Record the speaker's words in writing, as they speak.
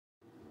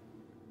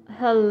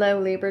Hello,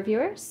 Libra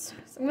viewers.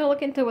 So I'm going to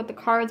look into what the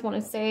cards want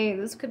to say.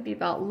 This could be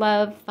about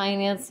love,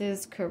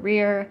 finances,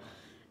 career,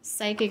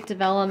 psychic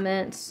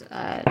development,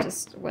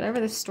 just whatever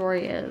the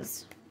story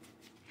is.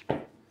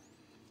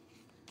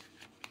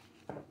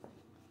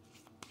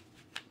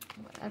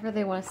 Whatever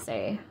they want to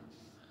say.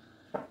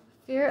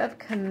 Fear of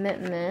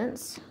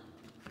commitment,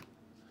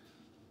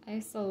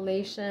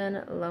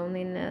 isolation,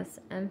 loneliness,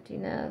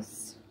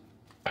 emptiness.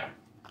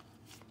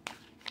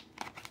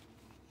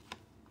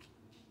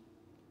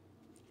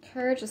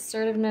 Courage,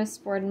 assertiveness,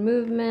 forward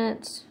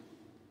movement.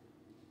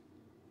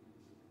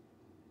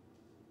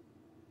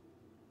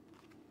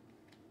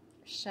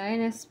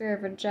 Shyness, fear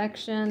of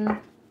rejection.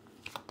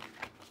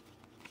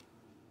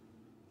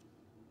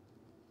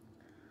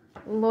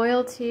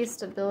 Loyalty,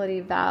 stability,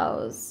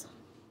 vows.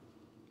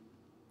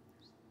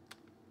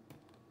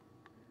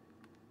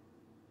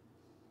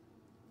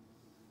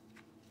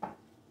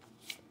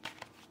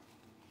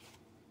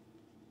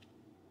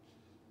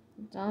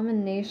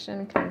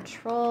 Domination,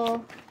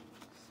 control.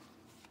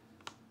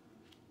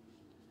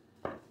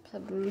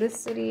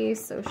 Publicity,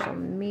 social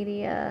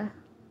media.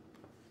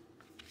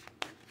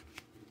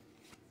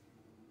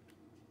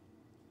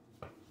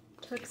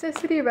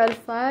 Toxicity, red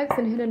flags,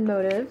 and hidden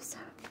motives.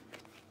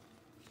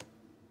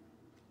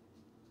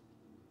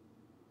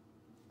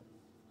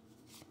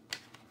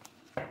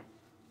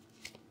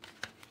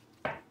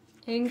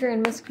 Anger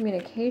and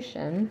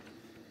miscommunication.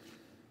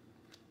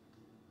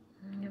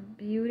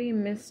 Beauty,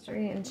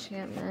 mystery,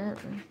 enchantment.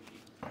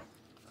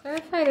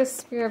 Clarify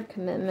this fear of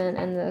commitment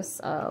and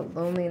this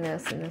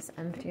loneliness and this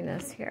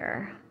emptiness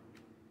here.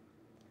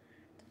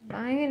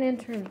 Divine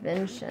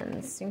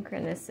intervention,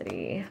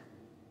 synchronicity.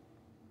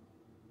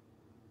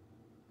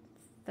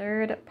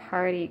 Third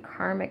party,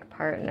 karmic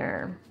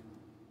partner.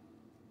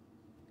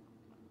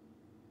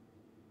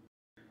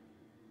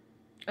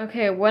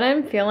 Okay, what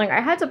I'm feeling,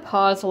 I had to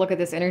pause to look at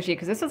this energy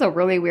because this is a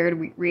really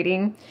weird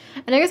reading.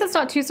 And I guess it's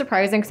not too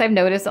surprising because I've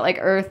noticed that like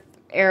Earth,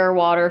 air,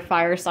 water,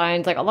 fire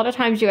signs, like a lot of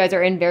times you guys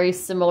are in very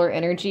similar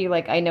energy.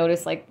 Like I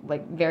noticed like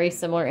very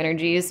similar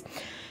energies.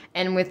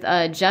 And with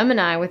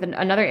Gemini, with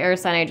another air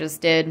sign I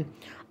just did,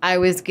 I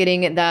was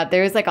getting that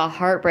there's like a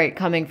heartbreak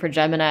coming for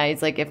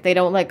Geminis. Like if they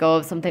don't let go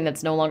of something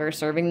that's no longer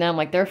serving them,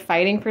 like they're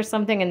fighting for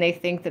something and they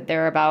think that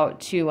they're about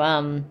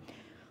to,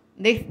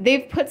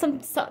 they've put some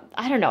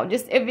I don't know,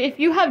 just if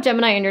you have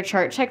Gemini in your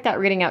chart, check that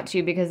reading out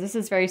too, because this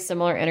is very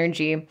similar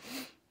energy.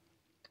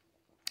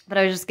 But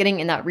I was just getting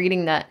in that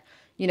reading that,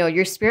 you know,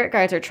 your spirit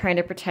guides are trying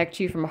to protect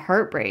you from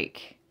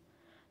heartbreak.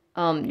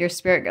 Your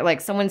spirit,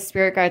 like someone's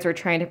spirit guides are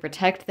trying to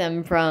protect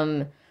them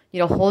from, you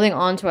know, holding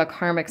on to a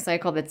karmic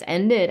cycle that's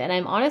ended. And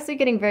I'm honestly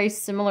getting very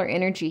similar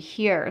energy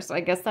here. So I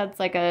guess that's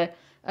like a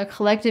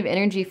collective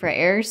energy for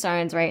air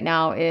signs right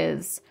now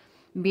is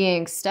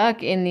being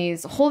stuck in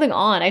these, holding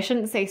on. I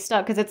shouldn't say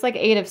stuck because it's like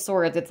Eight of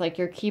Swords. It's like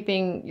you're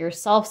keeping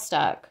yourself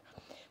stuck.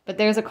 But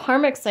there's a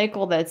karmic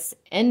cycle that's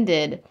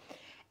ended.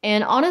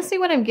 And honestly,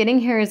 what I'm getting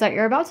here is that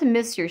you're about to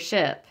miss your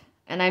ship.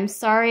 And I'm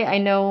sorry, I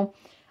know,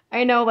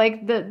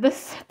 like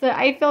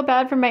I feel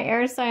bad for my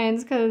air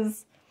signs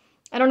because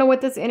I don't know what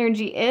this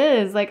energy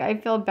is. Like, I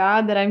feel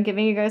bad that I'm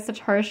giving you guys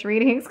such harsh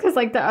readings because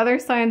like the other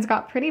signs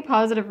got pretty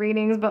positive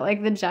readings, but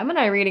like the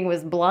Gemini reading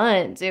was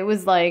blunt. It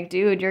was like,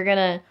 dude, you're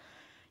gonna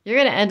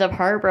end up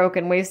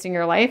heartbroken, wasting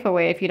your life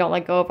away if you don't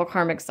let go of a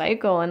karmic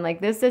cycle. And like,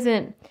 this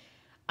isn't,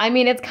 I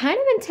mean, it's kind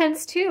of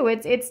intense too.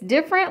 It's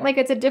different, like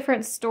it's a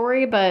different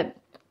story, but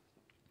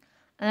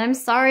and I'm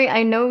sorry,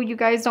 I know you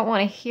guys don't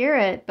want to hear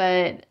it,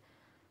 but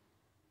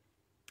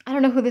I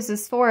don't know who this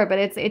is for, but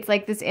it's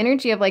like this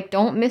energy of like,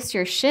 don't miss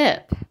your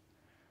ship.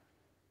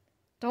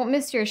 Don't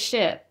miss your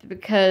ship,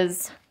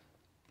 because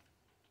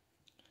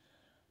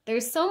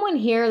there's someone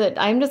here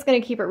that, I'm just going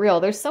to keep it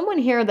real. There's someone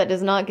here that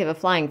does not give a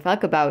flying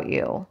fuck about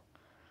you.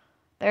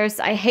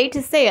 I hate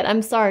to say it,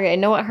 I'm sorry, I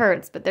know it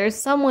hurts, but there's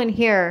someone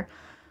here.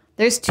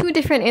 There's two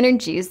different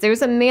energies.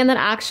 There's a man that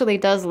actually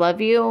does love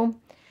you.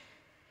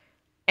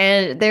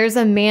 And there's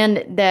a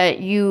man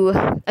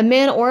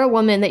or a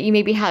woman that you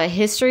maybe have a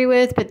history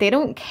with, but they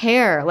don't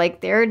care.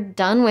 Like, they're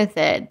done with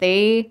it.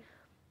 They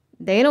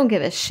don't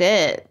give a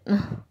shit.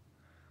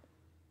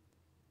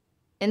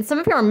 And some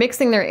of you are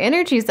mixing their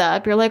energies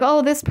up. You're like,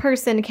 oh, this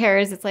person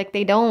cares. It's like,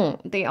 they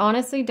don't. They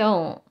honestly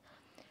don't.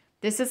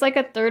 This is like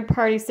a third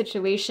party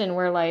situation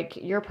where like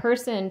your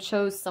person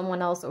chose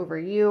someone else over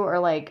you, or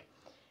like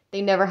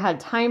they never had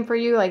time for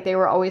you. Like they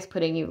were always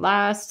putting you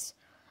last.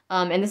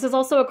 And this is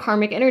also a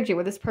karmic energy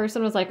where this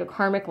person was like a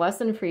karmic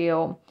lesson for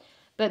you.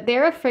 But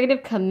they're afraid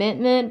of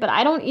commitment. But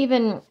I don't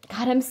even,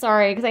 God, I'm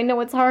sorry, because I know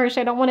it's harsh.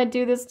 I don't want to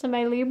do this to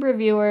my Libra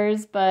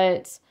viewers,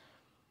 but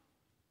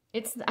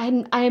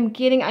I'm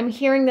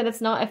hearing that it's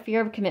not a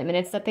fear of commitment.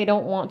 It's that they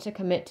don't want to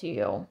commit to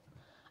you.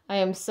 I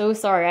am so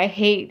sorry. I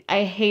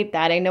hate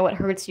that. I know it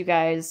hurts you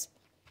guys.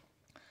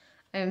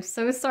 I am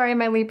so sorry,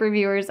 my Libra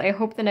viewers. I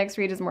hope the next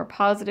read is more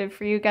positive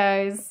for you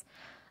guys.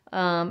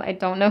 I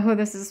don't know who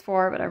this is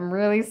for, but I'm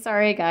really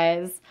sorry,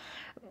 guys.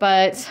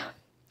 But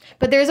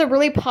there's a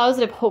really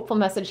positive, hopeful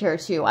message here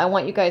too. I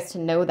want you guys to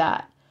know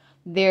that.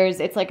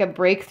 it's like a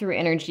breakthrough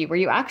energy where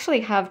you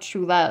actually have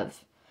true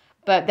love.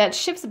 But that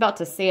ship's about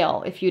to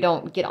sail if you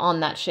don't get on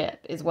that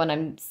ship, is what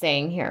I'm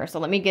saying here. So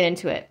let me get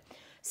into it.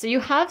 So you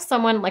have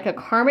someone like a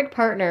karmic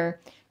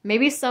partner,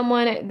 maybe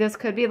someone, this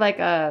could be like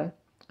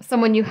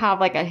someone you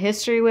have like a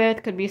history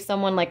with, could be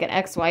someone like an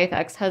ex-wife,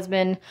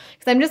 ex-husband.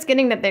 Because I'm just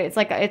getting that it's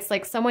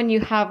like someone you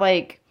have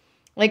like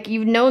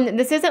you've known.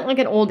 This isn't like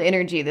an old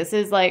energy. This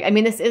is like, I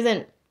mean, this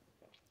isn't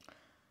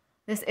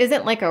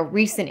like a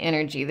recent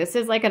energy. This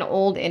is like an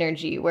old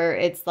energy where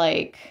it's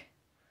like,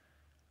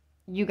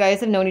 you guys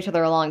have known each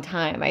other a long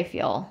time, I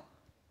feel.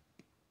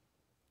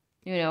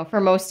 You know,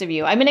 for most of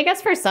you. I mean, I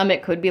guess for some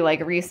it could be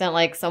like recent,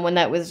 like someone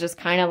that was just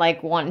kind of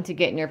like wanting to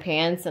get in your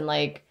pants and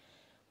like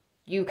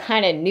you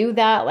kind of knew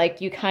that,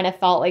 like you kind of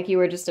felt like you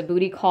were just a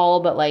booty call,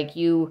 but like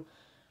you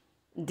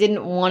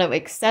didn't want to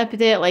accept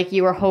it. Like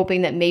you were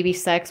hoping that maybe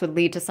sex would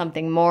lead to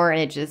something more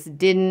and it just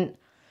didn't.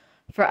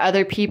 For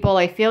other people,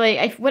 I feel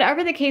like,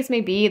 whatever the case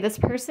may be, this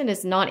person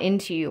is not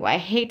into you. I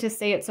hate to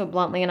say it so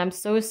bluntly, and I'm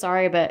so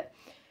sorry, but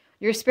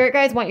your spirit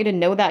guides want you to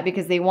know that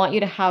because they want you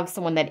to have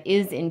someone that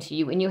is into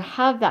you. And you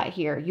have that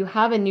here. You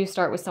have a new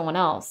start with someone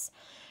else.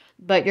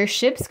 But your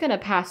ship's going to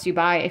pass you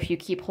by if you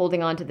keep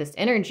holding on to this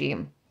energy.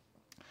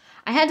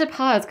 I had to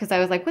pause because I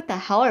was like, what the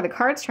hell are the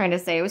cards trying to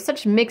say? It was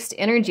such mixed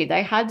energy that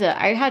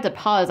I had to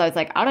pause. I was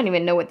like, I don't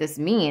even know what this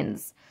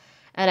means.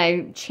 And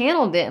I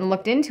channeled it and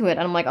looked into it.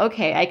 And I'm like,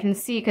 okay, I can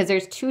see because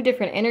there's two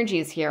different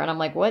energies here. And I'm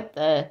like, what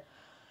the?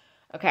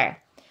 Okay.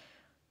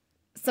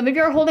 Some of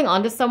you are holding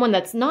on to someone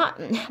that's not,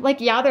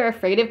 like, yeah, they're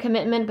afraid of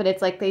commitment, but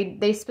it's like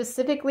they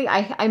specifically,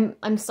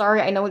 I'm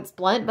sorry, I know it's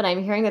blunt, but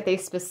I'm hearing that they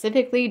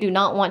specifically do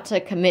not want to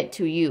commit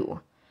to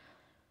you.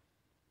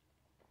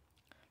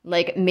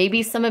 Like,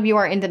 maybe some of you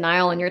are in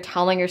denial and you're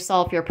telling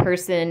yourself your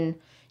person,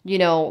 you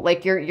know,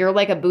 like, you're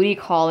like a booty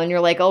call and you're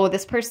like, oh,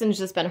 this person's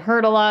just been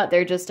hurt a lot.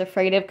 They're just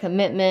afraid of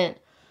commitment.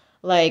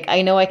 Like,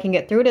 I know I can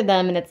get through to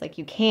them, and it's like,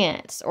 you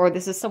can't. Or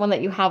this is someone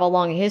that you have a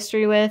long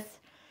history with.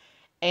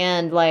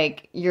 And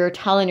like you're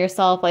telling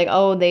yourself like,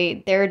 oh,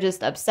 they're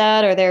just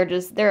upset, or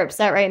they're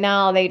upset right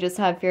now. They just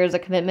have fears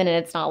of commitment,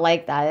 and it's not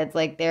like that. It's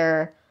like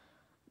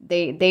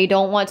they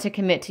don't want to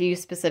commit to you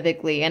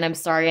specifically. And I'm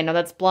sorry, I know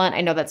that's blunt.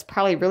 I know that's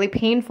probably really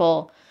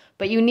painful,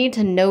 but you need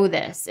to know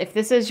this. If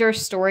this is your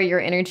story, your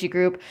energy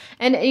group,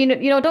 and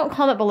you know, don't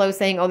comment below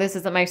saying, oh, this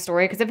isn't my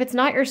story, because if it's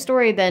not your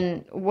story,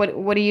 then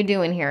what are you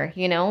doing here?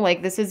 You know,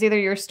 like this is either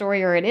your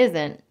story or it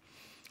isn't.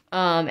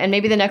 And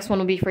maybe the next one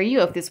will be for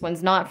you if this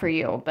one's not for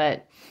you,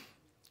 but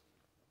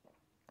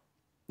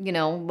you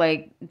know,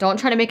 like, don't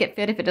try to make it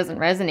fit if it doesn't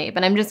resonate.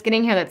 But I'm just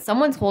getting here that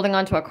someone's holding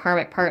on to a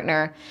karmic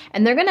partner,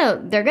 and they're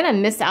gonna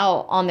miss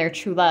out on their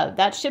true love.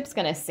 That ship's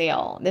gonna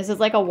sail. This is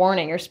like a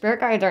warning. Your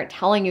spirit guides aren't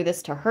telling you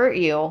this to hurt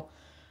you.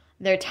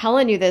 They're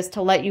telling you this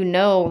to let you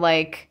know,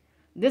 like,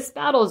 this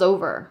battle's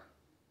over.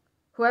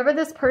 Whoever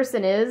this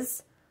person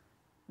is,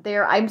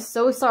 I'm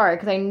so sorry,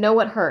 because I know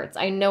it hurts.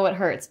 I know it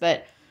hurts,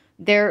 but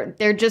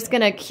they're just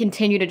going to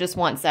continue to just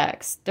want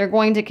sex. They're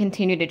going to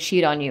continue to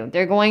cheat on you.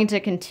 They're going to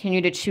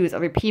continue to choose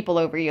other people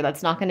over you.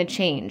 That's not going to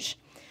change.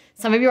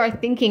 Some of you are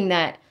thinking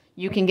that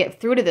you can get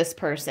through to this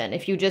person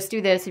if you just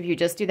do this, if you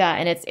just do that,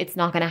 and it's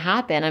not going to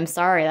happen. I'm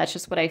sorry. That's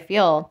just what I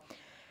feel.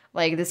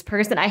 Like, this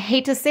person, I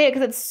hate to say it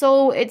because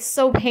it's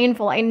so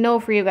painful. I know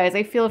for you guys.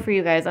 I feel for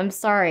you guys. I'm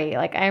sorry.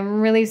 Like, I'm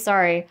really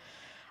sorry.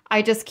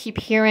 I just keep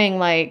hearing,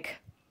 like,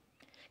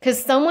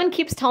 because someone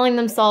keeps telling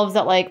themselves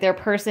that, like, their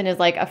person is,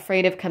 like,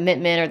 afraid of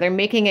commitment, or they're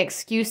making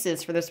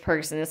excuses for this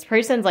person. This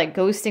person's, like,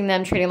 ghosting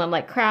them, treating them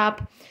like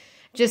crap,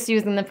 just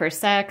using them for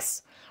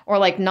sex, or,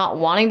 like, not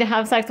wanting to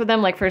have sex with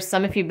them. Like, for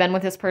some, if you've been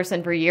with this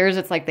person for years,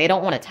 it's like they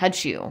don't want to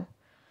touch you.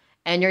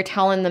 And you're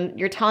telling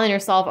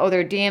yourself, oh,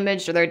 they're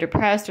damaged, or they're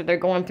depressed, or they're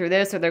going through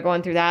this, or they're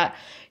going through that.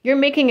 You're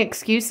making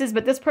excuses,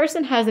 but this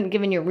person hasn't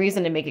given you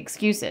reason to make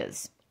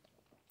excuses.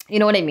 You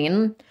know what I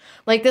mean?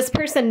 Like, this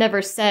person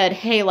never said,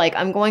 hey, like,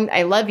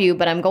 I love you,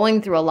 but I'm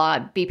going through a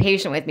lot. Be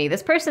patient with me.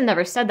 This person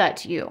never said that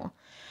to you.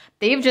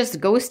 They've just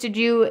ghosted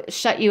you,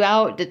 shut you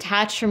out,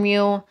 detached from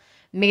you,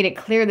 made it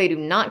clear they do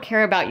not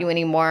care about you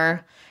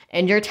anymore.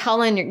 And you're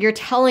telling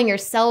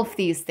yourself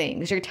these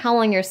things. You're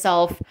telling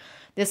yourself,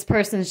 this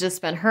person's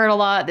just been hurt a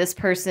lot. This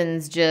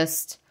person's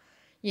just,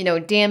 you know,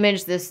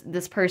 damaged.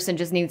 This person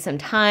just needs some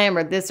time,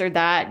 or this or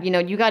that. You know,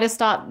 you got to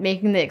stop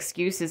making the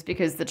excuses,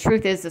 because the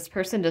truth is this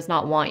person does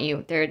not want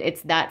you.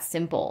 It's that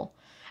simple.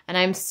 And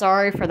I'm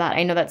sorry for that.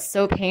 I know that's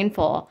so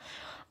painful.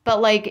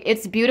 But, like,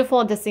 it's beautiful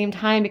at the same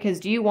time, because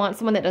do you want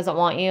someone that doesn't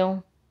want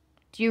you?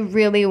 Do you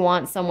really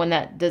want someone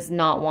that does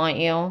not want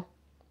you?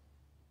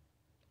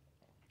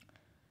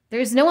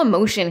 There's no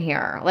emotion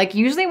here. Like,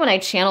 usually when I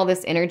channel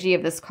this energy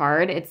of this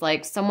card, it's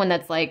like someone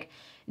that's, like,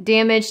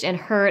 damaged and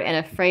hurt and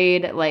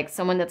afraid, like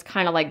someone that's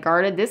kind of like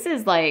guarded. This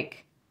is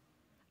like,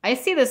 I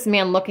see this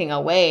man looking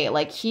away.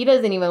 Like, he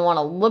doesn't even want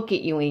to look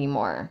at you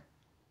anymore,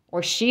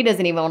 or she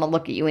doesn't even want to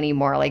look at you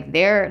anymore. Like,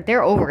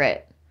 they're over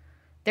it.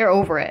 They're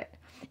over it.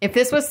 If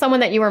this was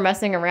someone that you were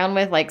messing around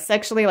with, like,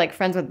 sexually, like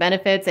friends with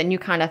benefits, and you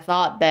kind of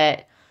thought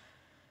that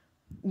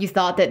you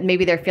thought that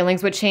maybe their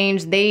feelings would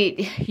change.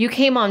 You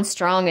came on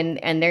strong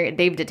and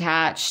they've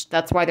detached.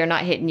 That's why they're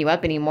not hitting you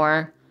up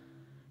anymore,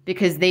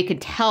 because they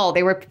could tell,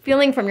 they were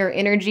feeling from your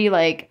energy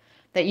like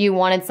that you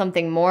wanted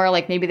something more.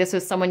 Like maybe this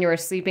was someone you were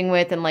sleeping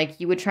with and like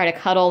you would try to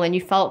cuddle and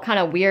you felt kind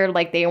of weird,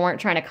 like they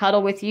weren't trying to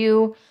cuddle with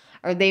you,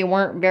 or they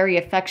weren't very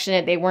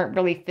affectionate. They weren't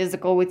really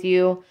physical with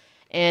you.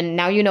 And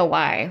now you know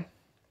why.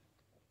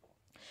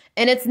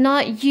 And it's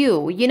not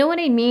you. You know what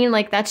I mean?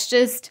 Like that's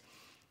just,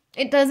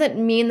 it doesn't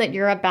mean that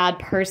you're a bad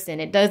person.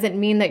 It doesn't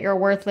mean that you're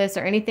worthless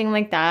or anything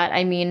like that.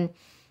 I mean,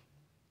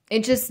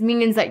 it just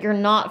means that you're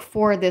not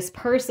for this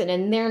person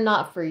and they're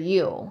not for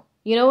you.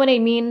 You know what I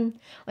mean?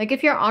 Like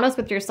if you're honest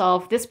with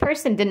yourself, this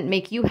person didn't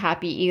make you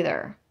happy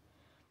either.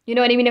 You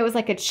know what I mean? It was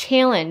like a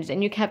challenge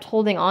and you kept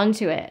holding on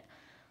to it.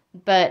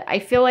 But I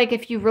feel like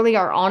if you really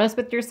are honest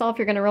with yourself,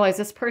 you're going to realize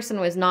this person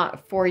was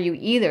not for you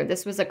either.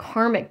 This was a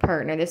karmic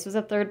partner. This was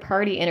a third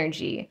party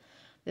energy.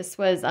 This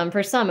was,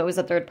 for some, it was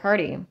a third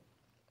party,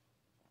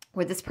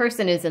 where this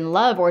person is in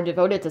love or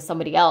devoted to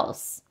somebody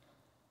else.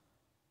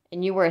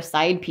 And you were a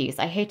side piece.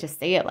 I hate to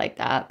say it like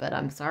that, but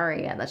I'm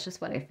sorry. Yeah, that's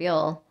just what I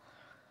feel.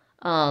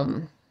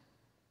 But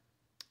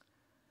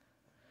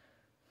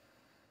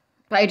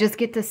I just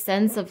get the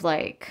sense of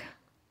like,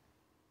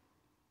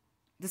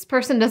 this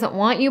person doesn't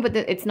want you, but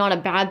it's not a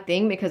bad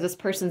thing because this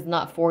person's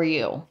not for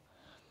you.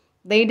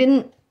 They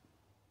didn't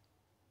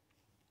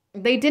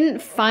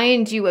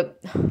find you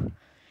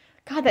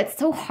God, that's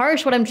so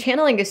harsh. What I'm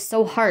channeling is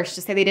so harsh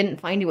to say they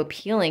didn't find you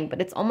appealing, but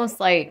it's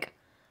almost like,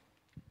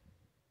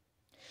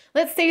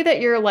 let's say that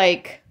you're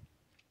like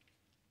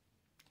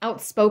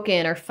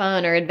outspoken or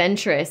fun or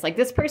adventurous. Like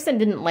this person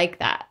didn't like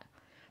that.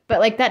 But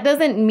like that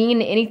doesn't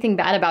mean anything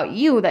bad about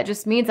you. That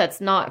just means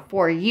that's not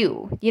for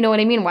you. You know what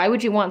I mean? Why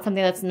would you want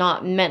something that's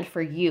not meant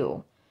for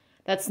you?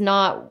 That's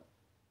not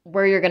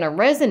where you're going to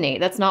resonate.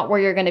 That's not where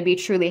you're going to be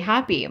truly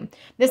happy.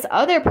 This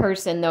other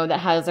person though that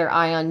has their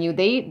eye on you,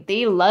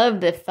 they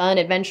love the fun,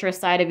 adventurous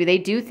side of you. They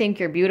do think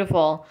you're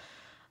beautiful.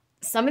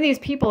 Some of these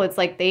people, it's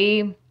like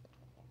you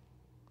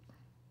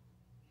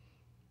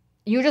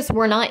just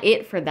were not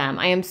it for them.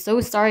 I am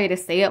so sorry to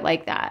say it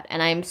like that.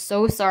 And I'm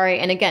so sorry.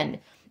 And again,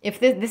 if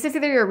this is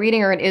either your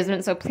reading or it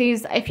isn't, so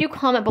please, if you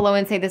comment below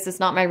and say this is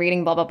not my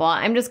reading, blah, blah, blah,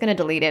 I'm just going to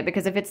delete it,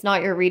 because if it's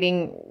not your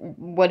reading,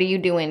 what are you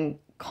doing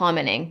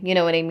commenting? You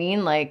know what I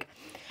mean? Like,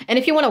 and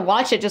if you want to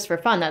watch it just for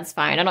fun, that's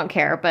fine. I don't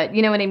care. But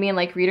you know what I mean?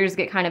 Like readers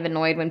get kind of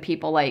annoyed when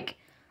people like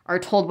are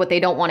told what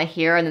they don't want to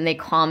hear and then they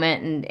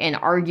comment and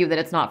argue that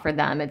it's not for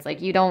them. It's like,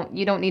 you don't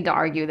need to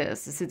argue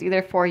this. This is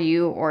either for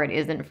you or it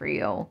isn't for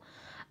you.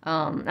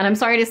 And I'm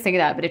sorry to say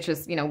that, but it's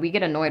just, we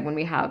get annoyed when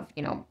we have,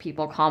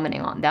 people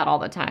commenting on that all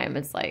the time.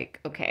 It's like,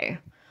 okay,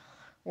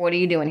 what are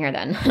you doing here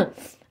then?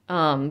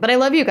 But I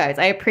love you guys.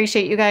 I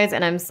appreciate you guys.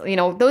 And I'm,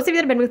 those of you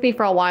that have been with me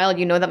for a while,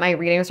 you know that my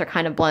readings are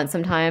kind of blunt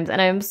sometimes.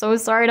 And I'm so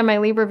sorry to my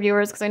Libra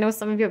viewers, because I know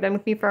some of you have been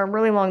with me for a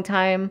really long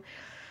time.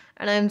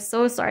 And I'm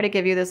so sorry to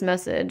give you this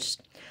message.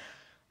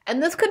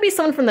 And this could be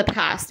someone from the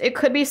past. It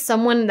could be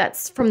someone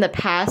that's from the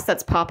past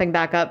that's popping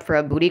back up for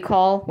a booty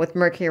call with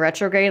Mercury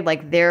retrograde.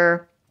 Like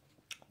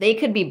they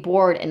could be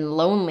bored and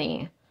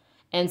lonely.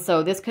 And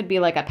so this could be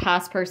like a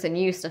past person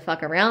you used to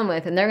fuck around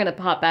with, and they're going to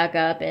pop back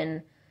up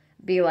and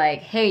be like,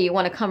 hey, you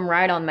want to come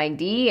ride on my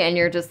D? And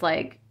you're just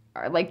like,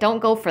 don't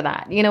go for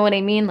that. You know what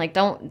I mean? Like,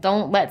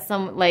 don't let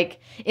some, like,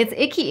 it's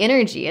icky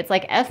energy. It's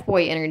like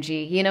F-boy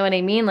energy. You know what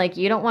I mean? Like,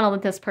 you don't want to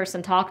let this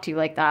person talk to you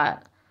like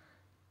that.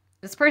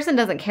 This person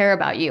doesn't care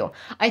about you.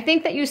 I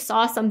think that you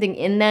saw something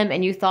in them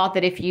and you thought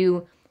that if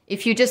you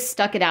just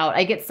stuck it out.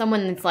 I get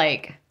someone that's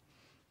like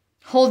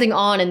holding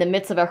on in the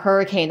midst of a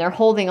hurricane. They're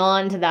holding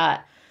on to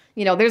that.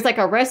 There's like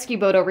a rescue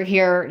boat over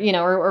here,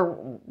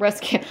 or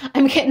rescue.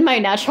 I'm getting my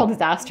natural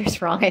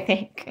disasters wrong, I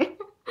think.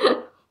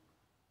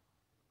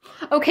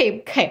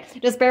 Okay.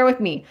 Just bear with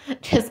me.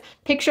 Just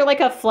picture like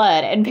a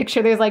flood and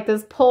picture there's like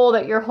this pole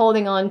that you're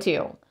holding on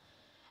to.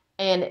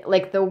 And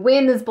like the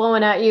wind is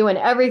blowing at you and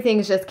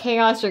everything's just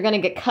chaos. You're going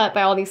to get cut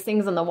by all these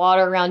things in the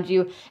water around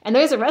you. And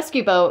there's a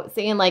rescue boat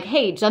saying like,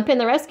 hey, jump in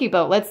the rescue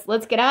boat.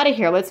 Let's get out of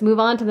here. Let's move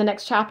on to the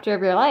next chapter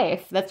of your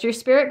life. That's your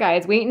spirit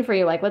guides waiting for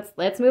you. Like,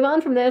 let's move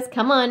on from this.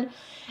 Come on.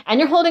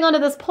 And you're holding onto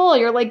this pole.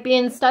 You're like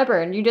being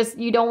stubborn.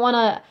 You don't want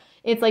to,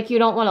 it's like you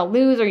don't want to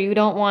lose, or you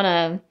don't want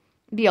to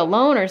be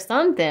alone or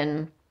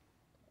something.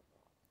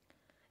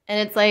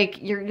 And it's like,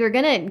 you're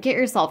going to get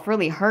yourself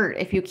really hurt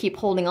if you keep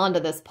holding on to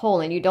this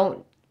pole and you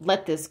don't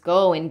let this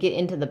go and get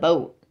into the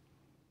boat.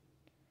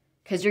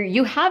 Because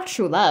you have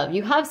true love.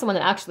 You have someone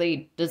that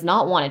actually does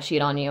not want to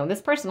cheat on you.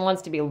 This person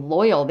wants to be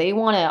loyal. They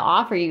want to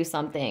offer you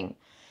something.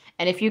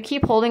 And if you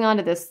keep holding on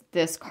to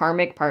this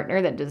karmic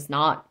partner that is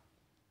not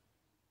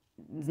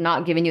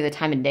giving you the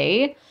time of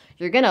day,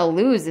 you're going to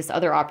lose this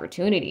other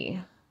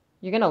opportunity.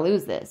 You're going to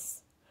lose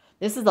this.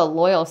 This is a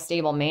loyal,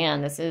 stable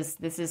man. This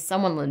is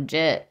someone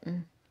legit.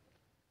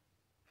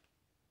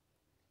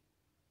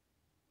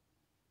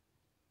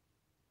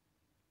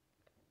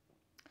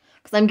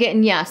 Because I'm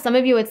getting, some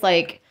of you, it's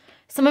like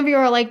some of you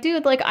are like,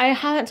 dude, like, I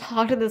haven't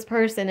talked to this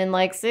person in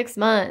like 6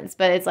 months,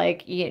 but it's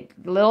like,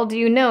 little do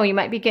you know, you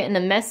might be getting a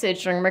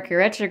message during Mercury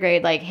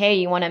retrograde, like, hey,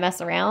 you want to mess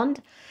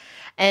around?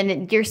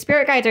 And your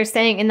spirit guides are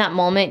saying in that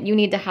moment, you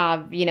need to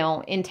have, you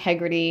know,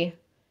 integrity,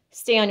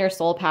 stay on your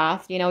soul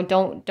path, you know,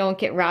 don't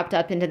get wrapped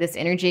up into this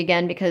energy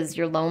again because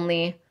you're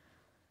lonely,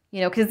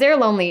 you know, because they're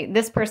lonely.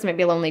 This person might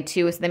be lonely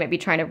too, so they might be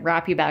trying to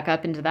wrap you back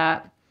up into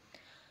that.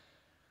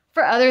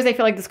 For others, I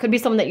feel like this could be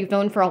someone that you've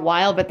known for a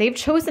while, but they've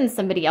chosen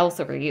somebody else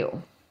over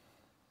you.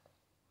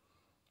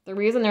 The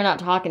reason they're not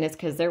talking is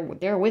because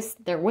they're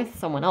with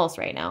someone else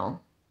right now.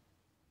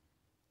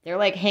 They're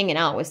like hanging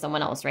out with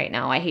someone else right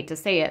now. I hate to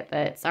say it,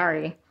 but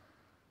sorry.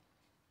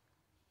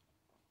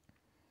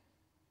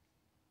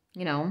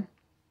 You know,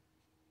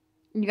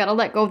 you got to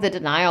let go of the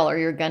denial or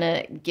you're going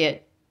to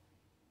get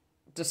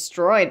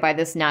destroyed by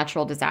this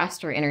natural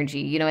disaster energy.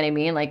 You know what I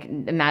mean? Like,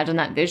 imagine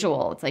that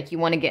visual. It's like you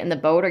want to get in the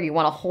boat or you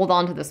want to hold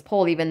on to this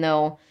pole even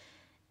though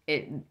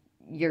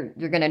you're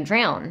going to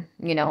drown.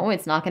 You know,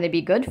 it's not going to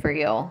be good for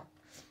you.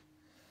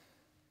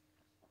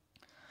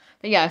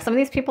 But yeah, some of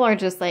these people are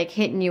just like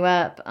hitting you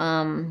up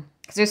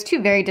because there's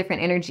two very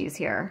different energies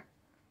here.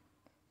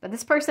 But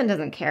this person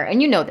doesn't care.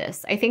 And you know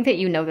this. I think that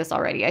you know this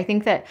already. I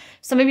think that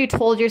some of you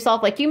told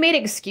yourself, like, you made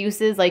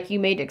excuses. Like, you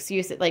might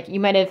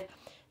have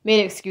made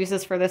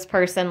excuses for this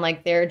person.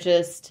 Like, they're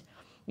just,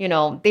 you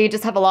know, they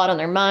just have a lot on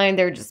their mind.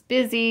 They're just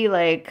busy.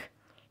 Like,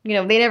 you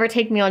know, they never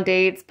take me on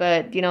dates.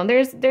 But, you know,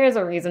 there's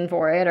a reason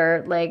for it.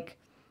 Or, like,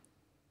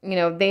 you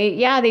know,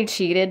 they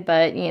cheated.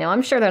 But, you know,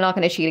 I'm sure they're not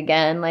going to cheat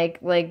again.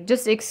 Like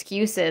just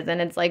excuses.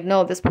 And it's like,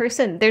 no, this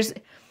person just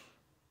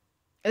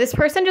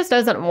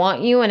doesn't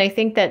want you, and I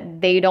think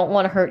that they don't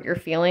want to hurt your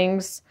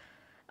feelings.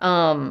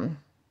 Or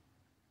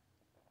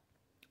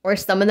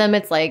some of them,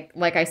 it's like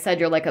I said,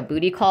 you're like a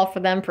booty call for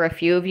them, for a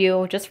few of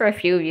you, just for a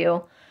few of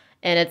you.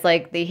 And it's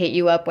like they hit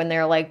you up when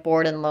they're like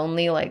bored and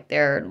lonely, like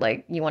they're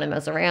like, you want to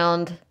mess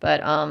around.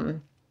 But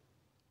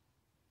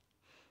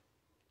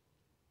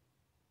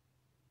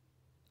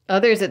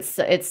others,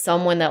 it's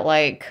someone that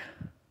like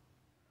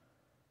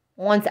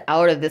wants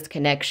out of this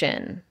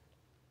connection.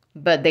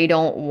 But they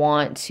don't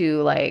want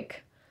to,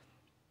 like,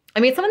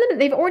 I mean, some of them,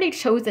 they've already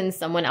chosen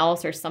someone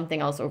else or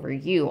something else over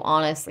you,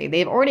 honestly.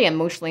 They've already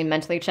emotionally,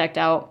 mentally checked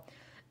out.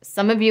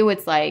 Some of you,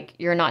 it's like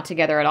you're not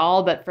together at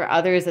all. But for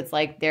others, it's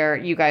like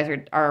you guys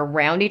are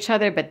around each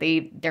other, but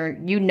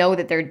you know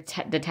that they're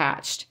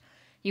detached.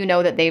 You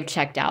know that they've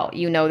checked out.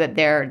 You know that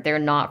they're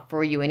not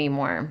for you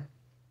anymore.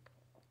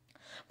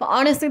 But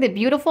honestly, the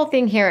beautiful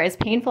thing here, as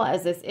painful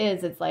as this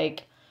is, it's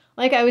like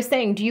I was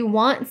saying, do you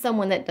want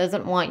someone that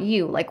doesn't want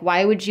you? Like,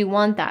 why would you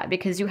want that?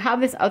 Because you have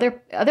this other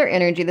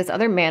energy, this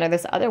other man or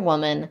this other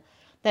woman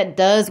that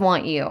does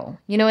want you.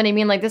 You know what I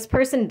mean? Like, this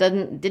person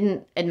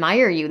didn't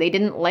admire you. They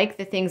didn't like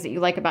the things that you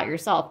like about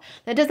yourself.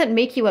 That doesn't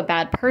make you a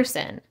bad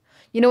person.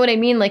 You know what I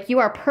mean? Like, you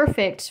are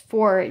perfect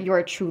for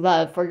your true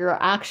love, for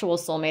your actual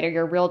soulmate or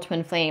your real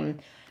twin flame.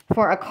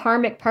 For a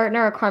karmic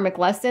partner, a karmic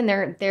lesson,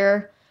 they're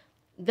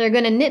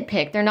going to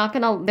nitpick.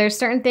 There's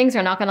certain things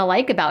they're not going to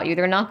like about you.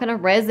 They're not going to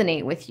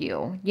resonate with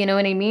you. You know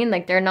what I mean?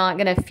 Like, they're not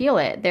going to feel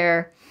it.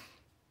 There's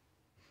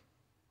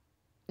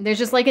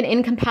just like an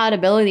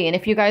incompatibility. And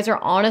if you guys are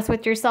honest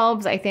with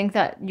yourselves, I think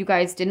that you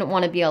guys didn't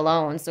want to be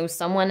alone. So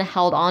someone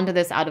held on to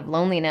this out of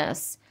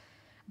loneliness.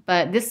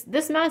 But this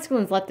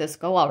masculine's let this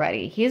go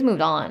already. He's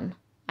moved on.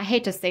 I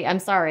hate to say, I'm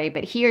sorry,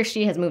 but he or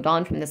she has moved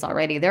on from this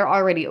already. They're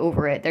already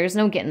over it. There's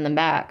no getting them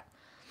back.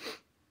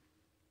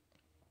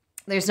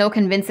 There's no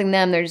convincing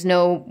them. There's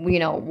no, you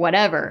know,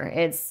 whatever.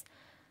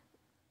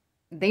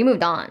 They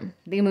moved on.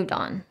 They moved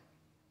on.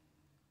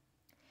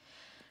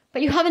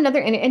 But you have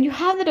and you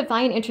have the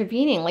divine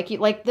intervening. Like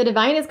the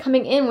divine is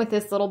coming in with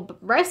this little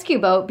rescue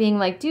boat being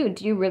like, dude,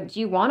 do you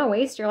want to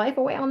waste your life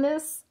away on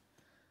this?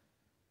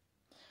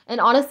 And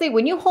honestly,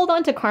 when you hold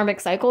on to karmic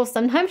cycles,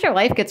 sometimes your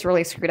life gets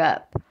really screwed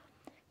up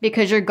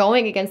because you're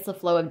going against the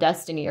flow of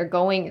destiny.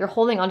 You're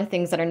holding on to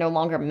things that are no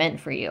longer meant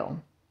for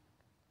you.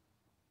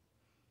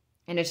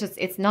 And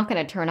it's not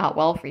going to turn out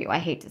well for you. I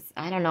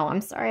don't know. I'm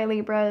sorry,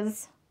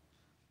 Libras.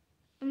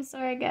 I'm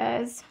sorry,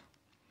 guys.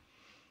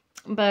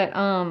 But,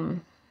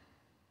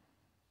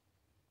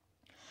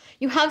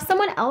 you have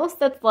someone else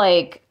that's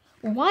like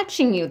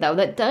watching you though,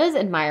 that does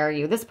admire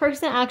you. This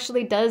person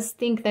actually does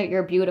think that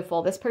you're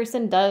beautiful. This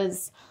person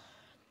does.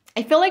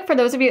 I feel like for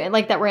those of you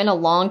like that were in a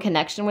long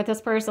connection with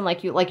this person,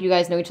 like you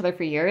guys know each other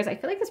for years, I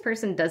feel like this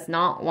person does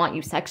not want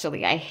you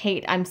sexually.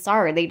 I'm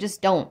sorry. They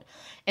just don't.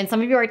 And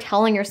some of you are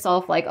telling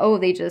yourself like, oh,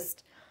 they're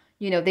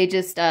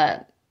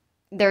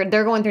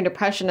going through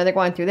depression or they're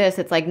going through this.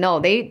 It's like, no,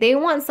 they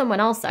want someone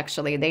else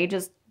sexually.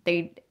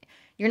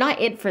 You're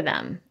not it for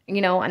them, you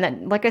know? And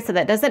that, like I said,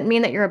 that doesn't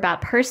mean that you're a bad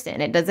person.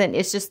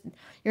 It's just,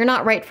 you're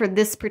not right for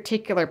this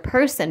particular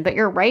person, but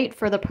you're right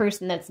for the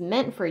person that's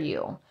meant for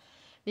you.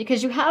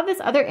 Because you have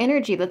this other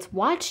energy that's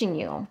watching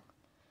you.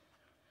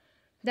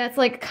 That's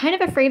like kind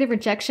of afraid of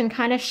rejection,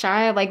 kind of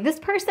shy. Like this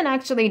person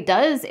actually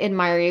does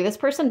admire you. This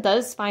person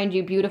does find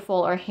you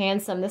beautiful or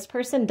handsome. This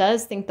person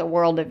does think the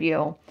world of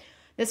you.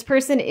 This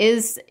person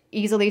is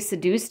easily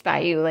seduced by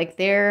you. Like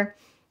they're,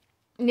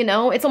 you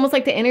know, it's almost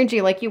like the energy,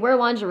 like you wear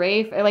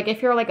lingerie, like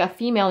if you're like a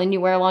female and you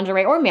wear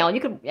lingerie, or male,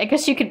 you could, I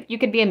guess you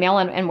could be a male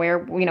and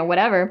wear, you know,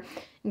 whatever.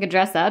 You could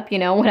dress up, you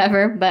know,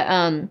 whatever.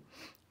 But,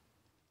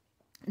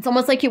 it's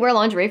almost like you wear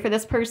lingerie for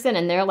this person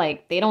and they're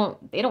like, they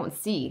don't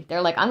see.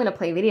 They're like, I'm going to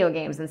play video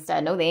games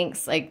instead. No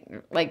thanks.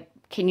 Like,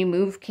 can you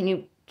move? Can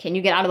you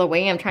get out of the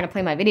way? I'm trying to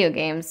play my video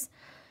games,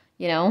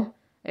 you know?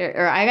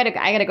 Or I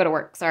gotta go to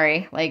work.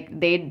 Sorry. Like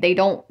they're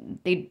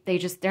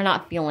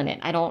not feeling it.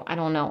 I don't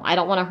know. I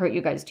don't want to hurt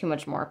you guys too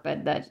much more,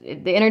 but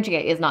the energy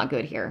is not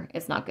good here.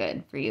 It's not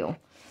good for you.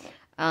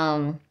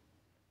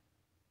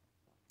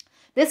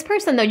 This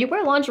person though, you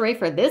wear lingerie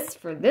for this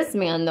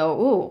man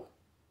though. Ooh,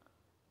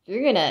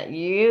 you're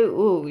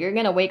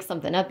gonna wake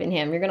something up in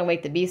him. You're gonna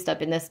wake the beast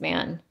up in this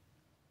man.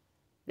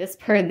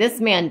 This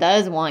man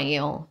does want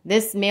you.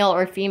 This male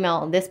or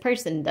female, this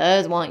person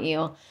does want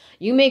you.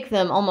 You make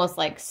them almost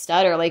like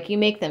stutter, like you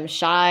make them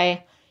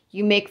shy.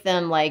 You make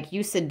them like,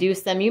 you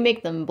seduce them. You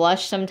make them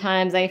blush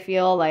sometimes, I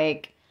feel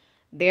like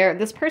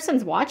this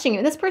person's watching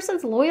you. This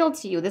person's loyal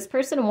to you. This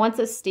person wants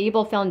a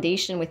stable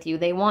foundation with you.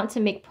 They want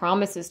to make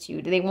promises to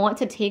you. They want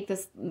to take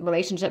this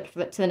relationship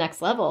to the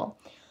next level.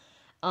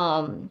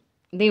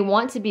 They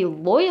want to be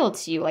loyal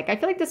to you. Like, I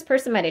feel like this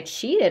person might have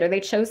cheated or they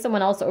chose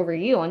someone else over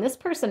you. And this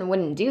person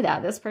wouldn't do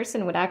that. This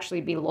person would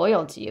actually be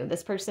loyal to you.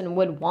 This person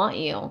would want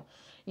you.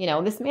 You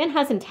know, this man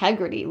has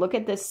integrity. Look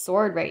at this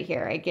sword right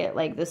here. I get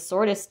like this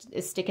sword is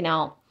sticking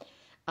out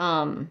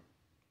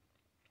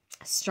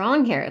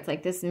strong here. It's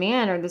like this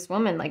man or this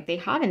woman, like they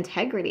have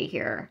integrity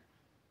here.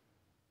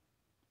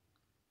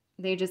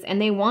 And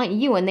they want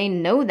you and they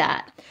know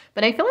that.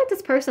 But I feel like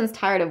this person's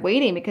tired of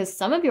waiting because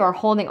some of you are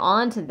holding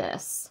on to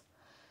this.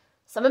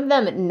 Some of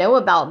them know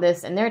about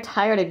this and they're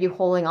tired of you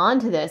holding on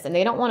to this and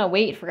they don't want to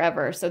wait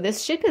forever. So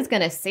this ship is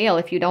going to sail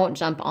if you don't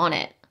jump on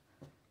it.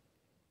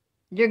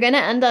 You're going to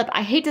end up,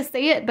 I hate to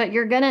say it, but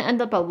you're going to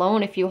end up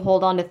alone if you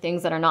hold on to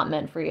things that are not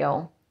meant for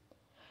you.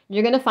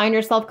 You're going to find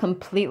yourself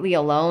completely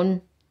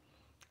alone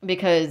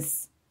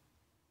because,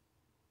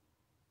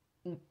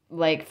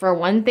 like, for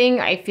one thing,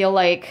 I feel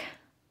like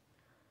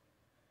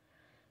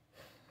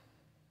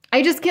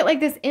I just get like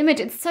this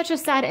image. It's such a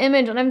sad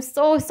image and I'm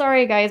so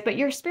sorry guys, but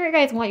your spirit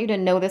guides want you to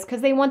know this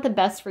because they want the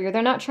best for you.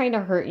 They're not trying to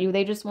hurt you.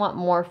 They just want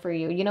more for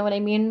you. You know what I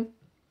mean?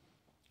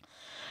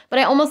 But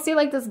I almost see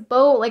like this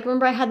boat, like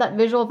remember I had that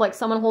visual of like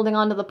someone holding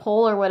onto the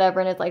pole or whatever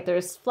and it's like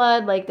there's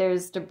flood, like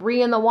there's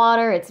debris in the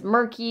water, it's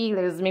murky,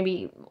 there's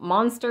maybe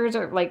monsters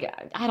or like,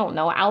 I don't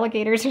know,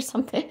 alligators or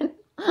something.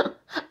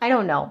 I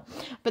don't know.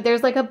 But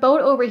there's like a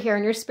boat over here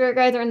and your spirit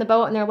guides are in the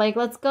boat and they're like,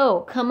 let's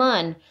go, come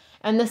on.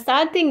 And the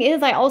sad thing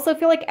is, I also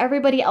feel like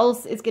everybody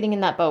else is getting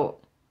in that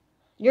boat.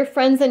 Your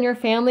friends and your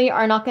family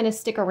are not going to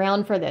stick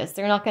around for this.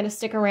 They're not going to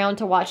stick around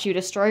to watch you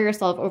destroy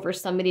yourself over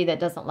somebody that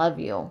doesn't love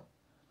you.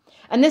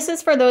 And this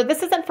is for those,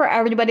 this isn't for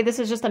everybody. This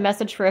is just a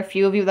message for a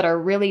few of you that are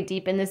really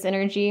deep in this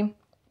energy.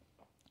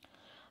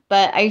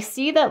 But I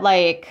see that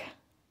like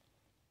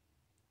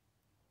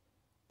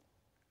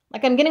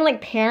I'm getting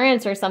like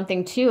parents or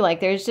something too. Like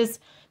there's just,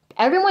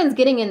 everyone's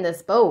getting in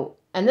this boat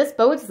and this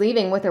boat's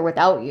leaving with or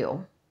without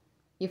you.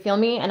 You feel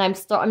me? And I'm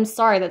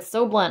sorry, that's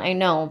so blunt, I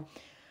know.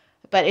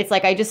 But it's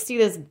like I just see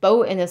this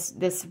boat in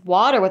this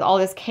water with all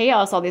this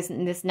chaos, all this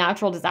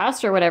natural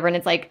disaster or whatever. And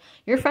it's like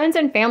your friends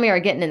and family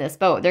are getting in this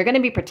boat. They're going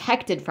to be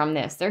protected from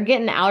this. They're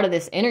getting out of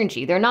this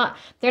energy. They're not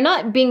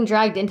being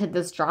dragged into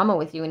this drama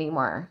with you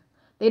anymore.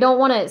 They don't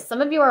want to,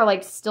 some of you are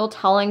like still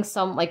telling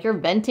like you're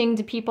venting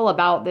to people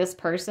about this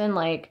person,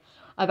 like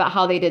about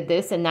how they did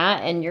this and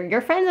that. And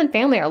your friends and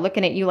family are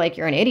looking at you like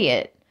you're an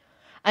idiot.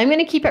 I'm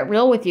going to keep it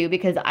real with you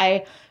because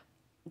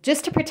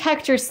just to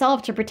protect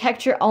yourself, to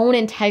protect your own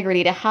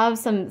integrity, to have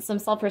some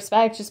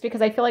self-respect, just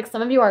because I feel like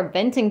some of you are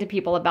venting to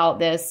people about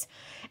this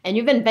and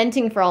you've been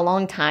venting for a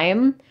long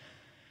time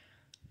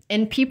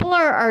and people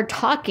are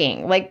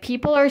talking, like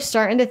people are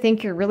starting to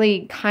think you're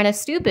really kind of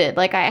stupid.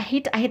 Like I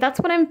hate,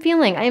 that's what I'm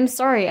feeling. I am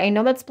sorry. I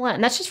know that's blunt.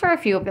 And that's just for a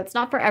few, that's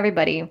not for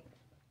everybody.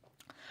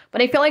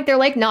 But I feel like they're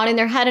like nodding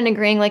their head and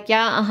agreeing like,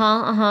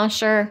 yeah,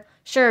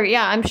 sure,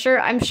 yeah, I'm sure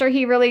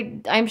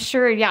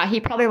yeah, he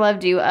probably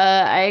loved you.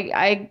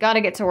 I gotta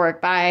get to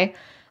work, bye.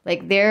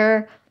 Like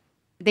they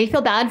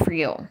feel bad for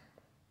you.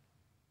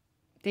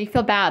 They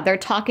feel bad. They're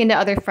talking to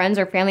other friends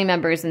or family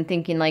members and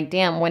thinking like,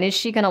 damn, when is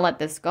she gonna let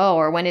this go?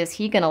 Or when is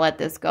he gonna let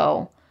this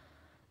go?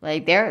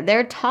 Like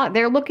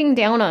they're looking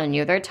down on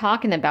you. They're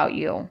talking about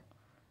you.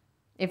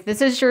 If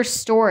this is your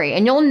story,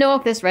 and you'll know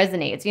if this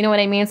resonates, you know what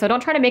I mean? So don't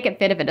try to make it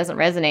fit if it doesn't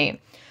resonate.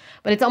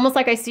 But it's almost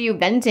like I see you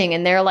venting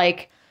and they're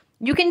like,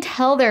 you can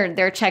tell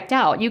they're checked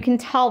out. You can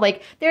tell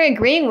like they're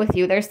agreeing with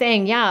you. They're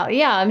saying, yeah,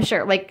 I'm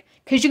sure. Like,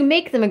 because you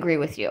make them agree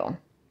with you.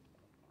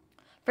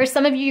 For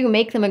some of you, you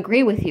make them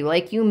agree with you.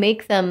 Like you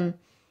make them,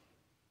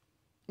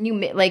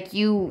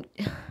 you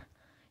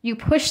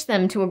push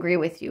them to agree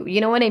with you.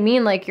 You know what I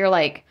mean? Like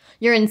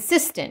you're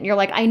insistent. You're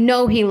like, I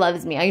know he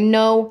loves me. I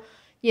know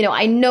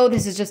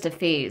this is just a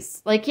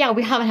phase. Like, yeah,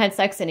 we haven't had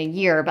sex in a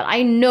year, but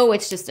I know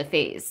it's just a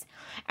phase.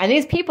 And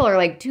these people are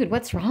like, dude,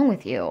 what's wrong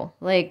with you?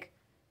 Like,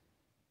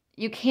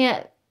 you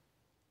can't,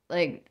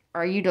 like,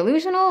 are you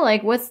delusional?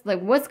 Like,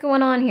 what's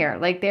going on here?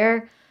 Like,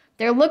 they're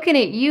looking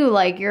at you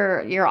like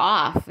you're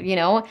off, you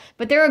know,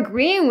 but they're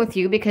agreeing with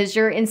you because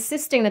you're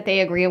insisting that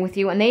they agree with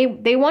you, and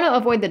they want to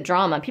avoid the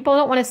drama. People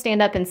don't want to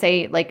stand up and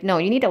say, like, no,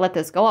 you need to let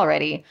this go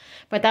already.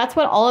 But that's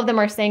what all of them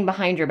are saying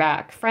behind your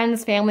back.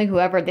 Friends, family,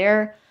 whoever,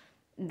 they're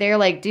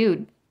like,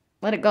 dude,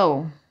 let it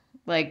go.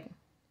 Like,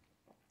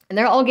 and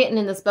they're all getting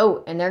in this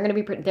boat, and they're going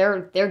to be,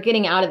 they're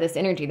getting out of this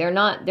energy. They're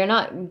not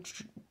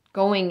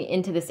going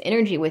into this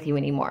energy with you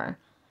anymore.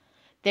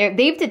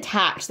 They've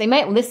detached. They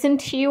might listen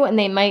to you and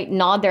they might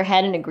nod their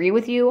head and agree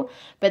with you,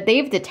 but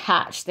they've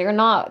detached. They're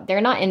not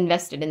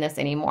invested in this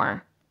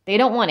anymore. They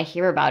don't want to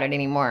hear about it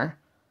anymore.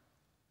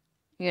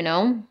 You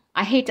know?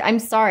 I'm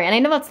sorry. And I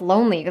know that's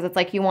lonely because it's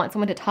like you want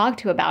someone to talk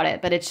to about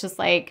it, but it's just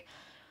like,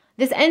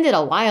 this ended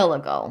a while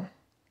ago.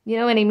 You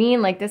know what I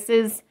mean? Like, this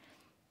is,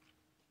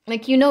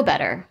 like, you know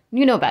better.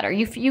 You know better.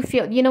 You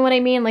feel, you know what I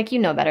mean? Like, you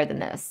know better than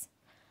this.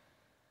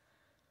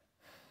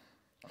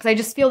 Because I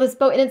just feel this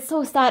boat, and it's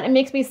so sad. It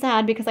makes me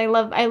sad because I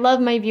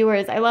love my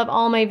viewers. I love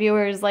all my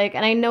viewers. Like,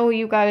 and I know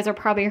you guys are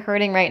probably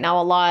hurting right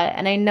now a lot.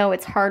 And I know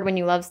it's hard when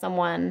you love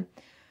someone.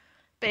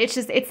 But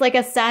it's like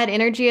a sad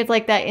energy. It's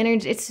like that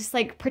energy. It's just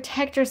like,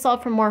 protect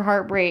yourself from more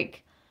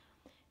heartbreak.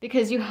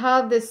 Because you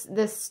have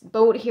this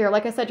boat here.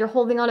 Like I said, you're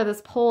holding onto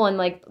this pole, and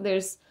like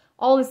there's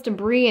all this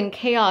debris and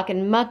chaos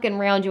and muck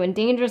around you and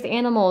dangerous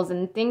animals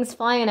and things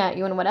flying at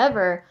you and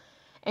whatever.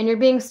 And you're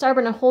being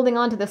stubborn and holding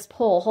on to this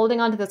pole,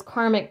 holding on to this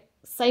karmic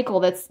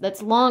cycle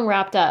that's long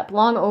wrapped up,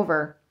 long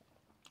over.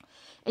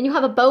 And you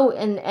have a boat,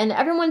 and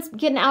everyone's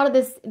getting out of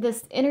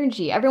this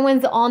energy.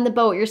 Everyone's on the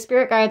boat. Your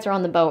spirit guides are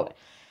on the boat.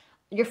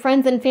 Your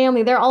friends and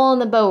family, they're all on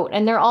the boat,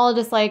 and they're all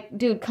just like,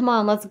 dude, come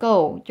on, let's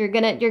go. You're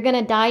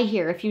gonna die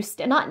here if you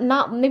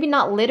maybe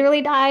not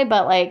literally die,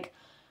 but like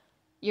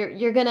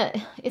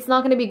it's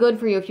not gonna be good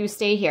for you if you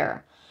stay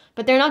here.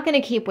 But they're not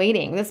gonna keep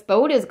waiting. This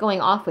boat is going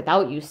off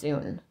without you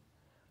soon.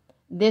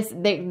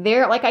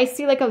 They're like, I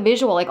see like a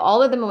visual, like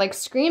all of them are like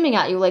screaming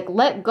at you, like,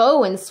 let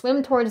go and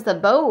swim towards the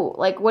boat.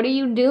 Like, what are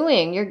you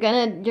doing? You're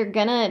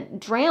gonna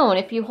drown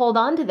if you hold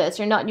on to this.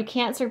 You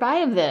can't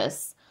survive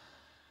this.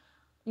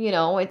 You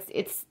know,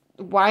 it's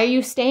why are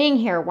you staying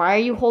here? Why are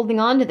you holding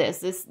on to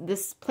this?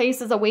 This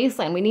place is a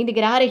wasteland. We need to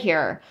get out of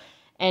here.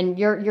 And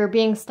you're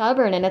being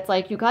stubborn, and it's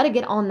like, you got to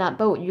get on that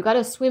boat. You got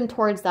to swim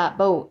towards that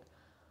boat,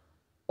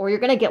 or you're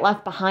going to get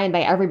left behind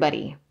by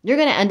everybody. You're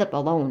going to end up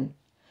alone.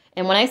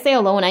 And when I say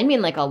alone, I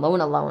mean like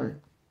alone.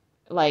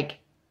 Like,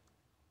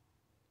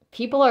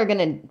 people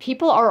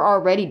are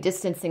already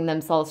distancing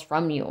themselves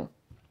from you.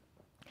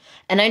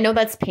 And I know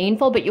that's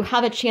painful, but you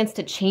have a chance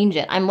to change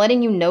it. I'm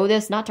letting you know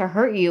this, not to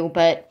hurt you,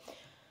 but,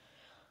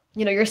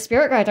 you know, your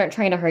spirit guides aren't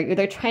trying to hurt you.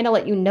 They're trying to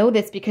let you know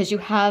this because you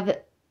have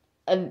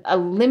a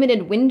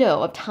limited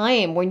window of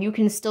time when you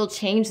can still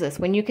change this.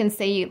 When you can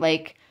say,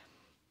 like,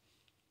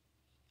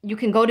 you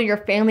can go to your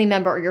family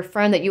member or your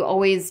friend that you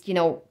always, you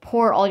know,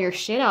 pour all your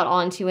shit out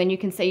onto, and you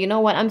can say, you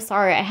know what, I'm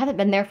sorry, I haven't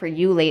been there for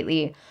you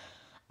lately.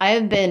 I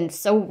have been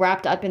so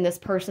wrapped up in this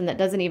person that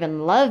doesn't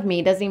even love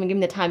me, doesn't even give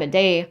me the time of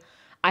day.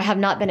 I have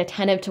not been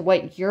attentive to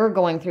what you're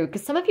going through.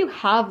 Because some of you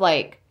have,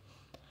 like,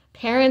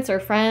 parents or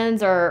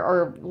friends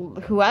or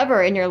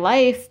whoever in your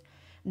life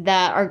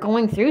that are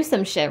going through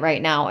some shit right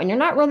now, and you're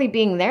not really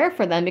being there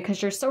for them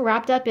because you're so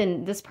wrapped up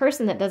in this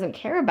person that doesn't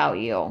care about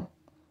you.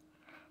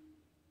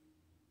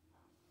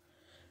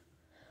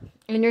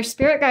 And your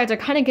spirit guides are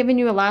kind of giving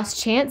you a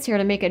last chance here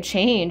to make a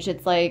change.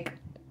 It's like,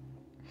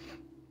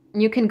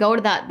 you can go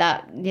to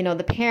that you know,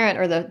 the parent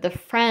or the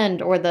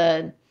friend or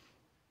the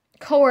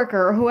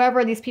coworker or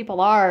whoever these people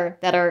are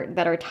that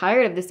are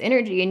tired of this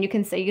energy, and you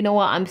can say, you know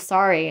what, I'm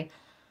sorry.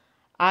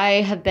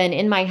 I have been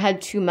in my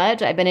head too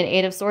much. I've been in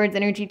Eight of Swords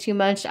energy too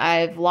much.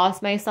 I've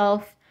lost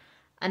myself,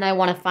 and I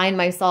want to find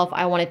myself.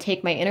 I want to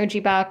take my energy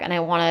back, and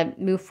I want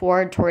to move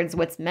forward towards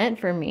what's meant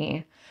for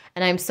me.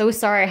 And I'm so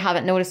sorry I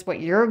haven't noticed what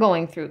you're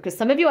going through. Because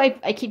some of you,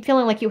 I keep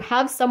feeling like you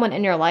have someone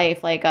in your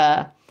life, like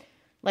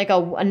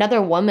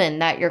another woman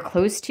that you're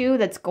close to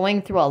that's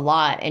going through a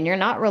lot, and you're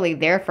not really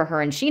there for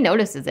her, and she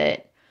notices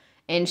it.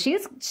 And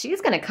she's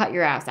going to cut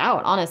your ass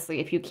out,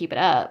 honestly, if you keep it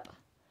up.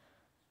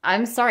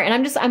 I'm sorry.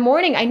 And I'm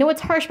warning. I know it's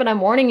harsh, but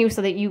I'm warning you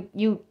so that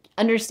you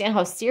understand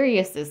how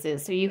serious this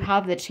is. So you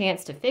have the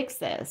chance to fix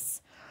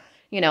this,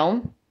 you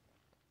know?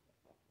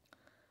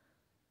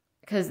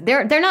 Because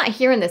they're not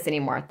hearing this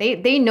anymore.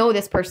 They know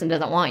this person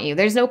doesn't want you.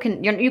 There's no,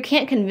 you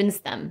can't convince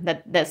them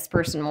that this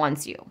person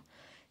wants you.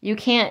 You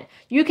can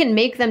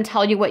make them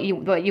tell you what you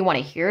want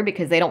to hear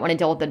because they don't want to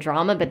deal with the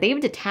drama, but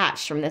they've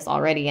detached from this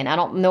already, and I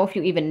don't know if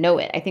you even know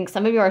it. I think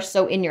some of you are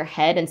so in your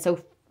head and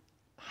so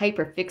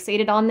hyper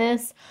fixated on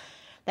this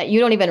that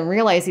you don't even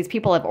realize these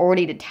people have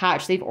already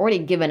detached. They've already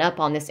given up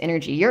on this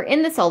energy. You're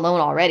in this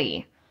alone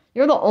already.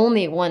 You're the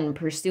only one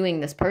pursuing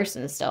this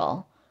person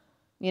still.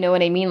 You know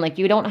what I mean? Like,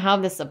 you don't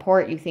have the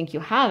support you think you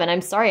have, and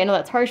I'm sorry, I know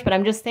that's harsh, but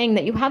I'm just saying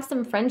that you have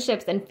some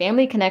friendships and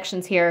family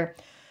connections here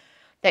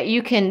that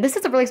you can, this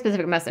is a really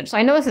specific message. So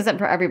I know this isn't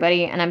for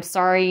everybody, and I'm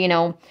sorry, you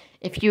know,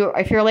 if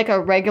you're like a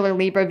regular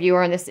Libra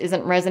viewer and this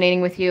isn't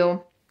resonating with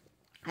you.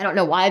 I don't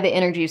know why the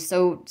energy is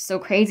so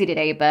crazy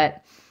today,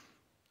 but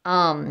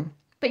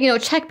you know,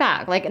 check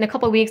back. Like in a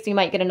couple of weeks, you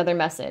might get another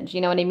message.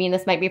 You know what I mean?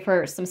 This might be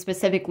for some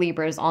specific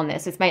Libras on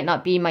this. This might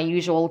not be my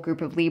usual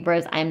group of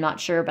Libras. I'm not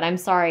sure, but I'm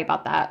sorry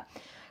about that.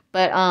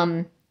 But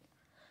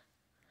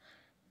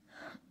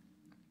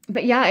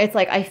yeah, it's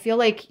like, I feel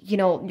like, you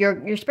know,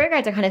 your spirit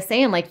guides are kind of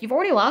saying, like, you've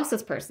already lost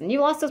this person. You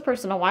lost this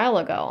person a while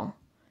ago,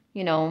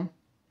 you know.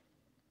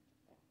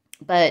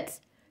 But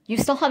you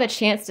still have a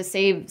chance to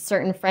save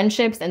certain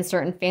friendships and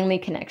certain family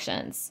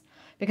connections.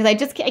 Because I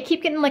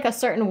keep getting, like, a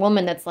certain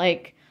woman that's,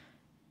 like,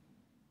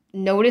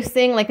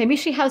 noticing, like, maybe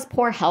she has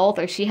poor health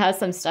or she has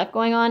some stuff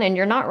going on and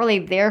you're not really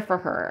there for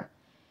her.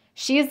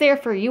 She's there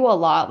for you a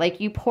lot.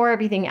 Like, you pour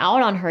everything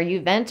out on her,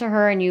 you vent to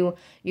her, and you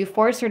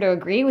force her to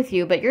agree with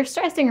you, but you're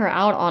stressing her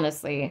out,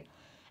 honestly.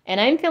 And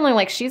I'm feeling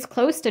like she's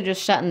close to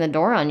just shutting the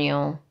door on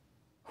you.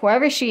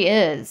 Whoever she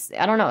is,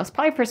 I don't know, it's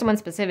probably for someone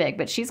specific,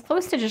 but she's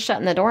close to just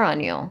shutting the door on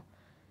you.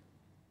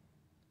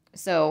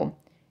 So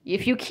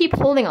if you keep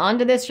holding on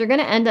to this, you're going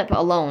to end up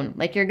alone.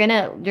 Like, you're going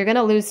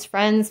to lose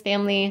friends,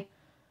 family.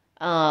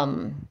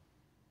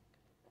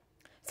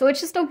 So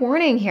it's just a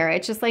warning here.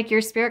 It's just like your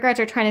spirit guides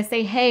are trying to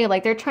say, hey,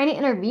 like, they're trying to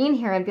intervene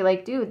here and be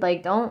like, dude,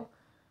 like, don't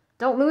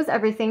lose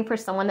everything for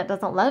someone that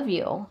doesn't love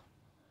you.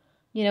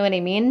 You know what I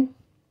mean?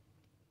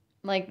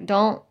 Like,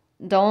 don't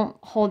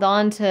hold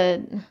on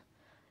to,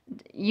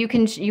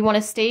 you want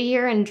to stay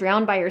here and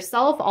drown by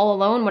yourself all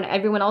alone when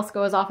everyone else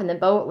goes off in the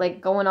boat, like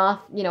going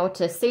off, you know,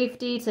 to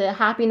safety, to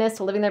happiness,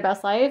 to living their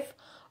best life?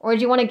 Or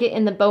do you want to get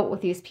in the boat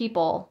with these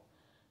people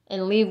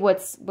and leave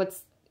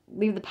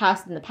leave the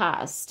past in the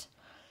past?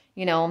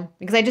 You know,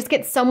 because I just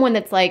get someone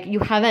that's like,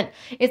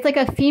 it's like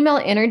a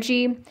female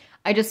energy.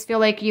 I just feel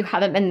like you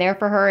haven't been there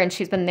for her and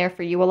she's been there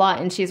for you a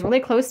lot. And she's really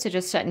close to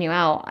just shutting you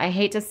out. I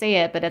hate to say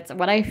it, but it's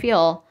what I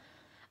feel.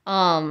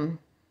 So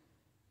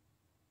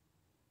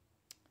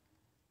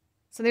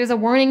there's a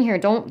warning here.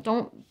 Don't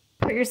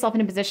put yourself in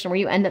a position where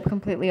you end up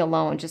completely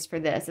alone just for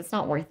this. It's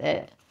not worth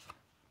it.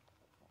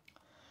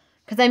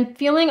 Because I'm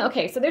feeling,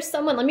 okay, so there's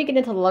someone, let me get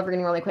into the love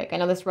reading really quick. I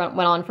know this went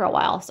on for a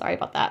while. Sorry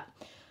about that.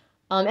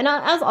 And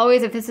as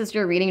always, if this is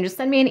your reading, just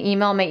send me an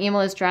email. My email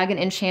is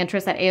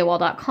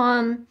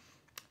dragonenchantress@aol.com.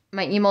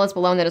 My email is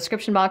below in the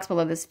description box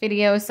below this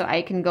video, so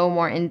I can go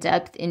more in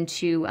depth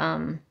into,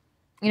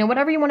 you know,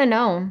 whatever you want to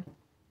know,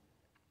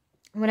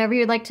 whatever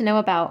you'd like to know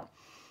about.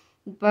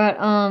 But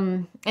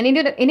any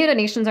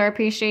donations are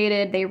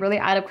appreciated. They really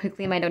add up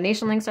quickly. My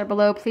donation links are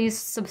below. Please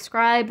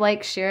subscribe,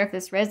 like, share if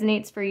this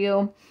resonates for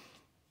you.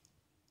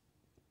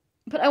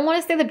 But I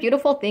want to say the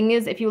beautiful thing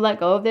is, if you let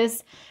go of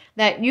this,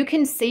 that you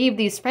can save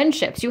these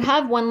friendships. You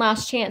have one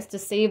last chance to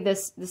save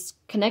this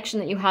connection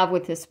that you have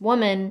with this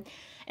woman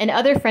and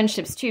other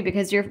friendships too,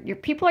 because your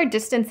people are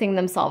distancing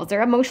themselves.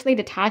 They're emotionally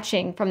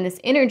detaching from this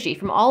energy,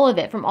 from all of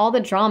it, from all the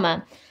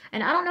drama.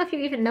 And I don't know if you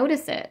even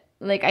notice it.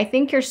 Like, I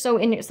think some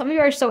of you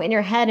are so in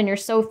your head and you're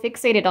so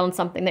fixated on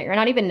something that you're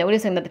not even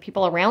noticing that the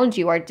people around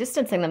you are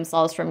distancing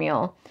themselves from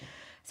you.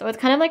 So it's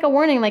kind of like a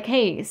warning, like,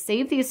 hey,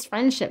 save these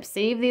friendships,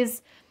 save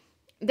these.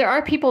 There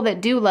are people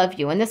that do love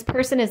you, and this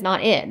person is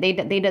not it.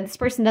 This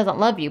person doesn't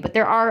love you, but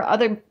there are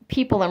other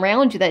people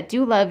around you that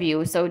do love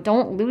you, so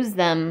don't lose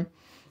them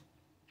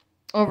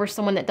over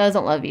someone that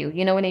doesn't love you.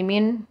 You know what I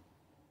mean?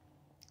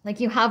 Like,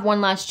 you have one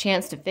last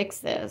chance to fix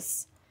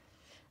this.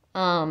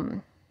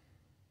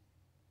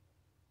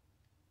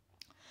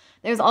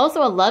 There's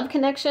also a love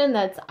connection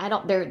that's,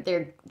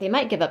 they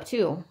might give up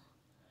too.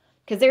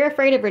 Because they're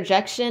afraid of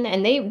rejection,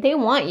 and they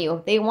want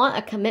you. They want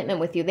a commitment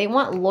with you. They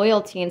want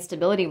loyalty and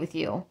stability with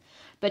you.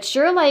 But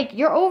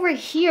you're over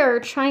here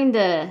trying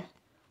to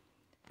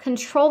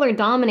control or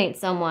dominate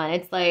someone.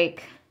 It's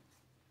like,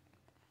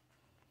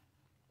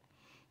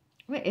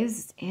 what is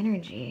this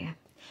energy?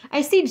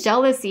 I see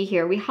jealousy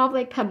here. We have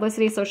like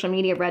publicity, social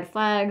media, red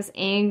flags,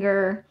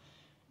 anger,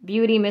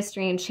 beauty,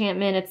 mystery,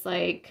 enchantment. It's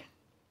like,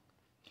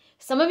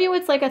 some of you,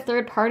 it's like a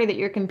third party that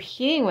you're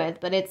competing with,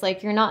 but it's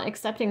like you're not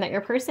accepting that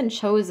your person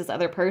chose this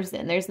other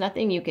person. There's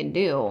nothing you can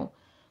do.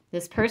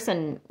 This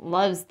person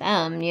loves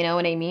them, you know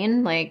what I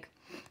mean? Like,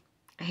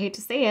 I hate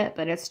to say it,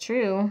 but it's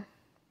true.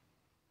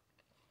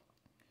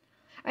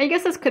 I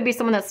guess this could be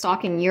someone that's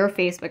stalking your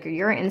Facebook or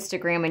your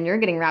Instagram and you're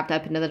getting wrapped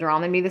up into the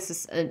drama. Maybe this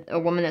is a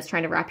woman that's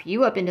trying to wrap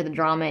you up into the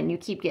drama and you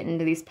keep getting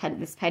into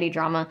this petty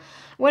drama.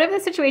 Whatever the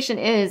situation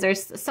is,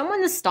 there's someone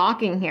that's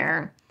stalking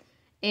here.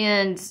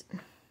 And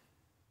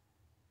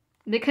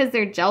because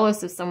they're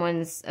jealous of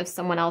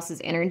someone else's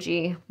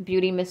energy,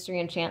 beauty, mystery,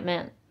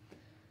 enchantment.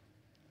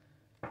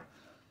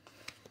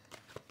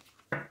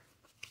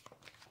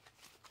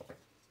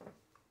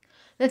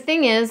 The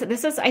thing is,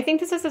 I think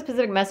this is a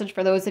specific message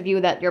for those of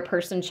you that your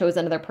person chose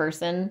another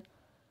person,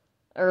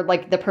 or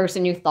like the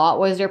person you thought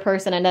was your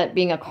person ended up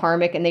being a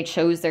karmic and they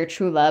chose their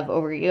true love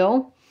over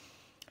you.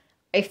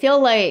 I feel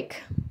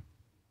like,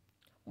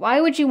 why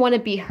would you want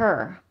to be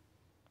her?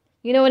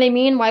 You know what I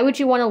mean? Why would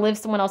you want to live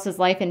someone else's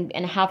life and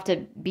have to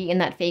be in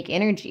that fake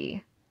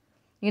energy?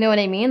 You know what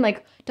I mean?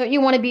 Like, don't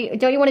you want to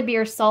be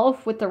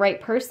yourself with the right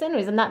person?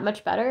 Isn't that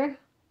much better?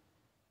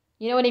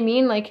 You know what I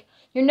mean? Like,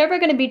 you're never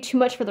going to be too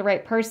much for the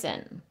right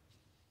person.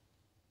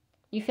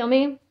 You feel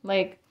me?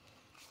 Like,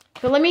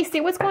 but let me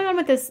see what's going on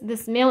with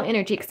this male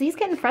energy, because he's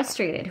getting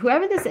frustrated.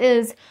 Whoever this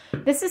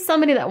is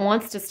somebody that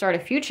wants to start a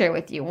future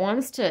with you,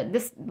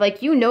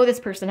 like, you know, this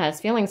person has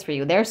feelings for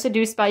you. They're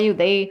seduced by you.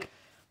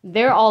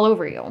 They're all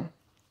over you.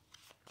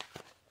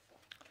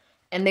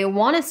 And they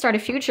want to start a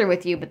future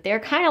with you, but they're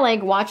kind of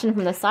like watching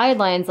from the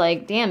sidelines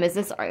like, damn,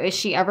 is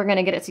she ever going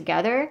to get it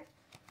together?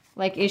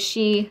 Like, is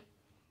she,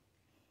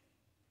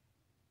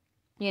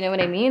 you know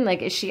what I mean?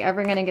 Like, is she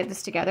ever going to get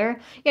this together?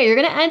 Yeah, you're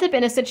going to end up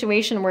in a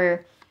situation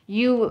where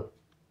you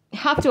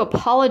have to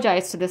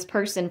apologize to this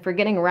person for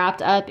getting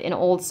wrapped up in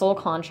old soul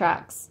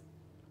contracts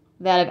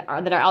that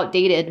are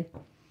outdated.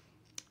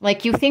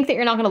 Like, you think that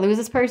you're not going to lose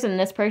this person, and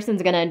this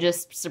person's going to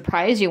just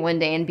surprise you one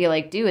day and be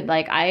like, dude,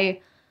 like,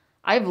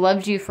 I've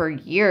loved you for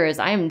years.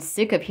 I'm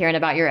sick of hearing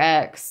about your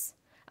ex.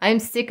 I'm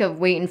sick of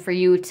waiting for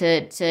you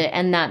to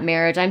end that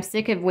marriage. I'm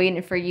sick of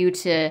waiting for you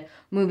to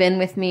move in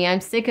with me.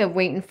 I'm sick of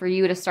waiting for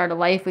you to start a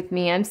life with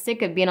me. I'm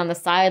sick of being on the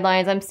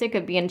sidelines. I'm sick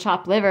of being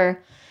chopped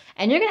liver.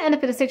 And you're going to end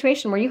up in a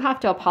situation where you have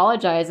to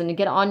apologize and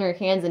get on your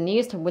hands and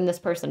knees to win this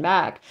person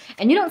back.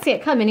 And you don't see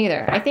it coming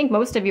either. I think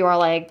most of you are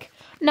like,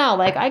 no,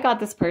 like, I got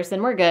this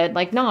person, we're good.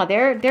 Like, no,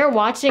 they're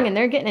watching and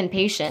they're getting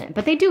impatient,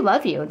 but they do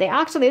love you.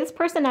 This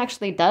person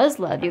actually does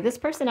love you. This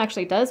person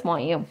actually does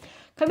want you.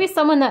 Could be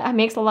someone that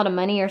makes a lot of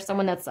money, or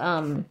someone that's,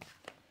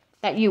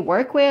 that you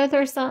work with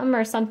or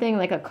something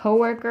like a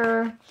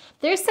coworker.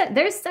 There's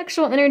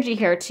sexual energy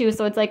here too.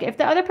 So it's like, if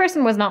the other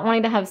person was not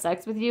wanting to have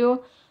sex with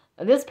you,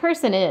 this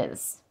person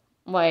is,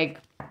 like,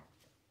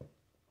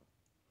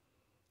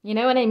 you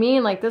know what I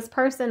mean? Like, this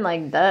person,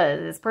 like,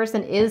 this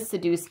person is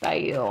seduced by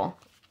you.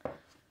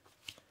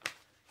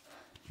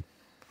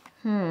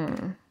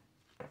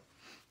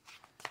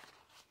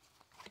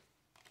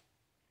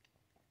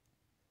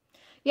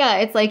 Yeah,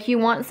 it's like, you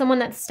want someone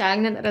that's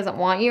stagnant, that doesn't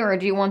want you, or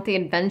do you want the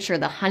adventure,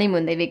 the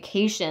honeymoon, the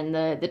vacation,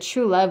 the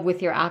true love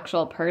with your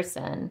actual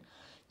person?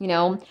 You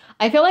know,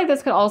 I feel like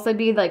this could also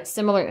be like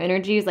similar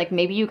energies. Like,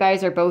 maybe you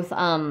guys are both,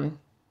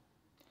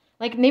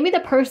 like, maybe the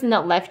person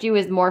that left you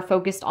is more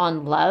focused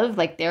on love.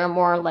 Like, they're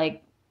more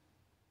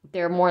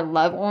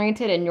love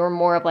oriented, and you're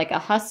more of like a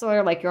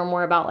hustler. Like, you're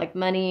more about like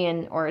money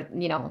and, or,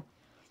 you know,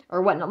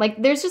 or whatnot.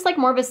 Like, there's just like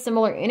more of a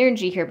similar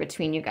energy here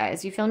between you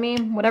guys. You feel me?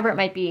 Whatever it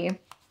might be.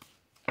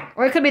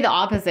 Or it could be the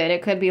opposite.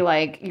 It could be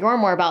like, you're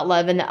more about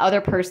love and the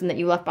other person that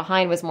you left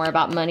behind was more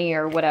about money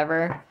or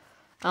whatever.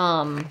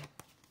 But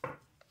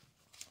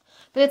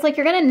it's like,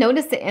 you're going to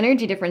notice the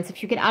energy difference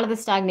if you get out of the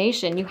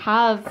stagnation. You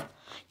have,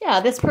 yeah,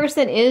 this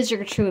person is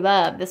your true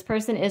love. This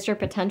person is your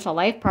potential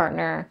life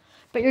partner.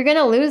 But you're going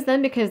to lose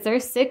them because they're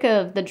sick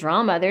of the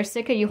drama. They're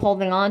sick of you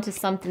holding on to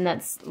something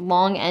that's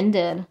long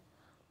ended.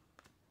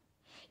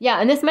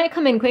 Yeah, and this might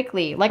come in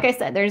quickly. Like I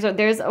said,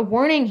 there's a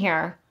warning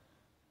here.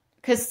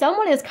 Because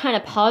someone is kind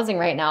of pausing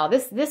right now.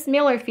 This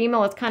male or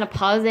female is kind of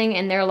pausing,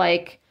 and they're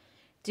like,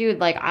 dude,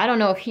 like, I don't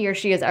know if he or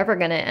she is ever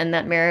going to end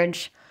that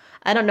marriage.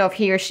 I don't know if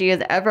he or she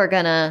is ever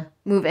going to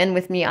move in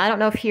with me. I don't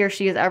know if he or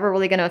she is ever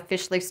really going to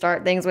officially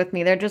start things with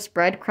me. They're just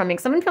breadcrumbing.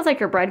 Someone feels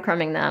like you're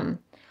breadcrumbing them.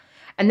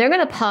 And they're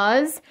going to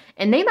pause,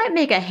 and they might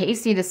make a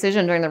hasty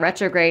decision during the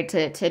retrograde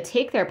to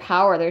take their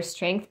power, their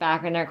strength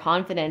back, and their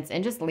confidence,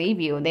 and just leave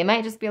you. They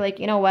might just be like,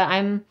 you know what,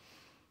 I'm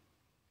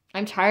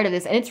tired of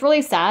this. And it's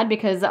really sad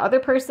because the other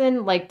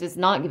person, like, does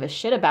not give a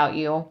shit about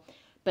you.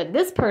 But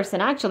this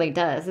person actually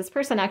does. This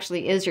person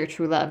actually is your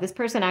true love. This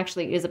person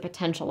actually is a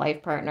potential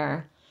life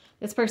partner.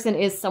 This person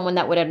is someone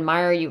that would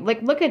admire you.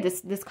 Like, look at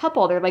this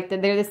couple. They're like,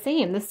 they're the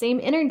same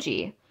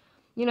energy.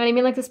 You know what I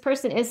mean? Like, this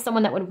person is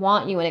someone that would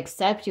want you and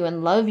accept you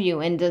and love you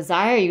and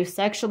desire you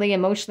sexually,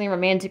 emotionally,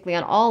 romantically,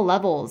 on all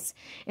levels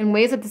in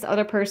ways that this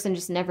other person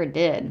just never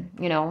did,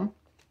 you know?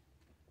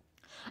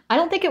 I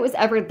don't think it was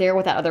ever there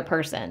with that other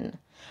person.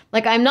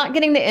 Like, I'm not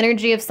getting the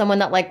energy of someone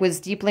that, like,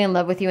 was deeply in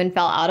love with you and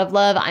fell out of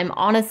love. I'm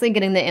honestly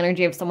getting the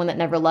energy of someone that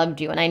never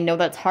loved you. And I know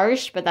that's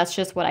harsh, but that's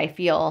just what I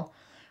feel.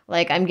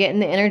 Like, I'm getting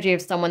the energy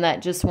of someone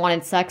that just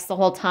wanted sex the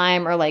whole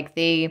time, or like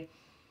they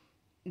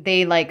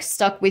like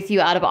stuck with you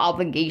out of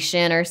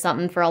obligation or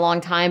something for a long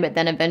time, but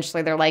then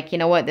eventually they're like, you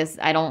know what,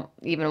 I don't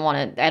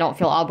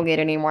feel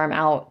obligated anymore, I'm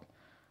out.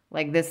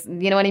 Like, this,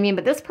 you know what I mean?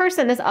 But this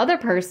other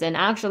person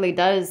actually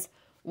does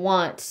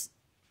want,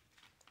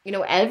 you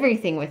know,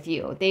 everything with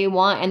you.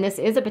 And this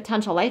is a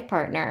potential life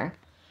partner,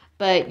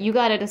 but you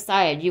got to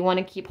decide. You want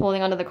to keep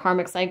holding onto the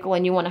karmic cycle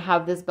and you want to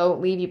have this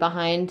boat leave you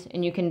behind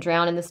and you can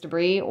drown in this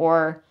debris,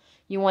 or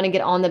you want to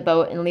get on the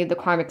boat and leave the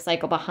karmic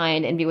cycle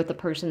behind and be with the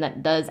person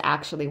that does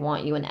actually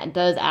want you and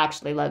does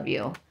actually love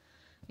you,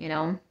 you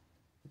know?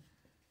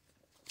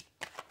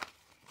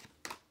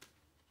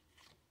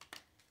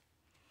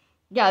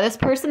 Yeah, this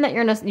person that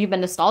you've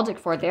been nostalgic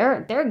for,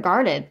 they're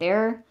guarded.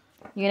 They're,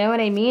 you know what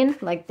I mean?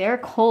 Like, they're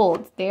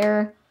cold.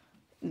 Their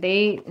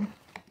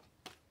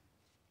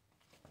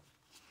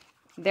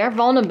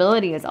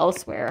vulnerability is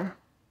elsewhere.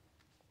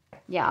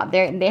 Yeah,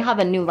 they have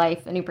a new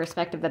life, a new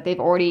perspective that they've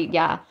already,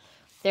 yeah.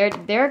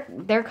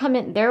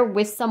 They're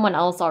with someone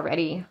else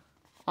already.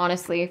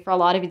 Honestly, for a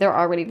lot of you, they're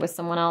already with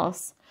someone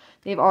else.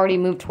 They've already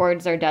moved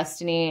towards their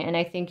destiny, and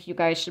I think you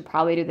guys should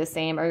probably do the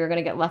same, or you're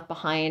going to get left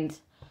behind.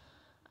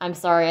 I'm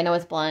sorry, I know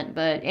it's blunt,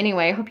 but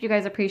anyway, I hope you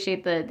guys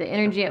appreciate the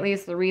energy, at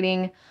least the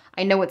reading.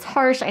 I know it's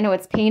harsh, I know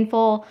it's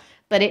painful,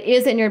 but it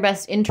is in your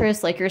best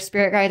interest. Like, your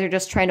spirit guides are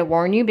just trying to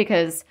warn you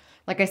because,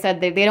 like I said,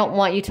 they don't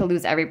want you to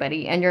lose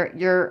everybody, and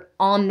you're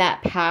on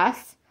that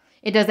path.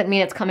 It doesn't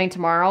mean it's coming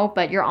tomorrow,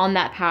 but you're on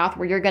that path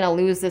where you're going to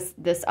lose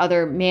this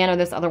other man or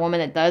this other woman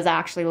that does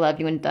actually love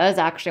you and does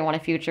actually want a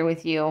future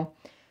with you.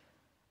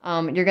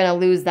 You're going to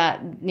lose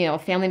that, you know,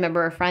 family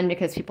member or friend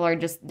because people are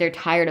just, they're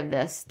tired of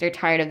this. They're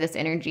tired of this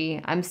energy.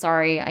 I'm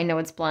sorry. I know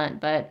it's blunt,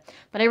 but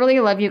I really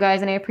love you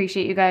guys and I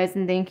appreciate you guys.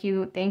 And thank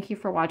you. Thank you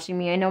for watching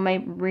me. I know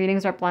my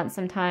readings are blunt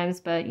sometimes,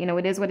 but you know,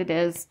 it is what it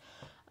is.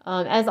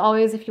 As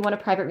always, if you want a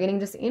private reading,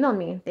 just email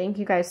me. Thank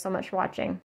you guys so much for watching.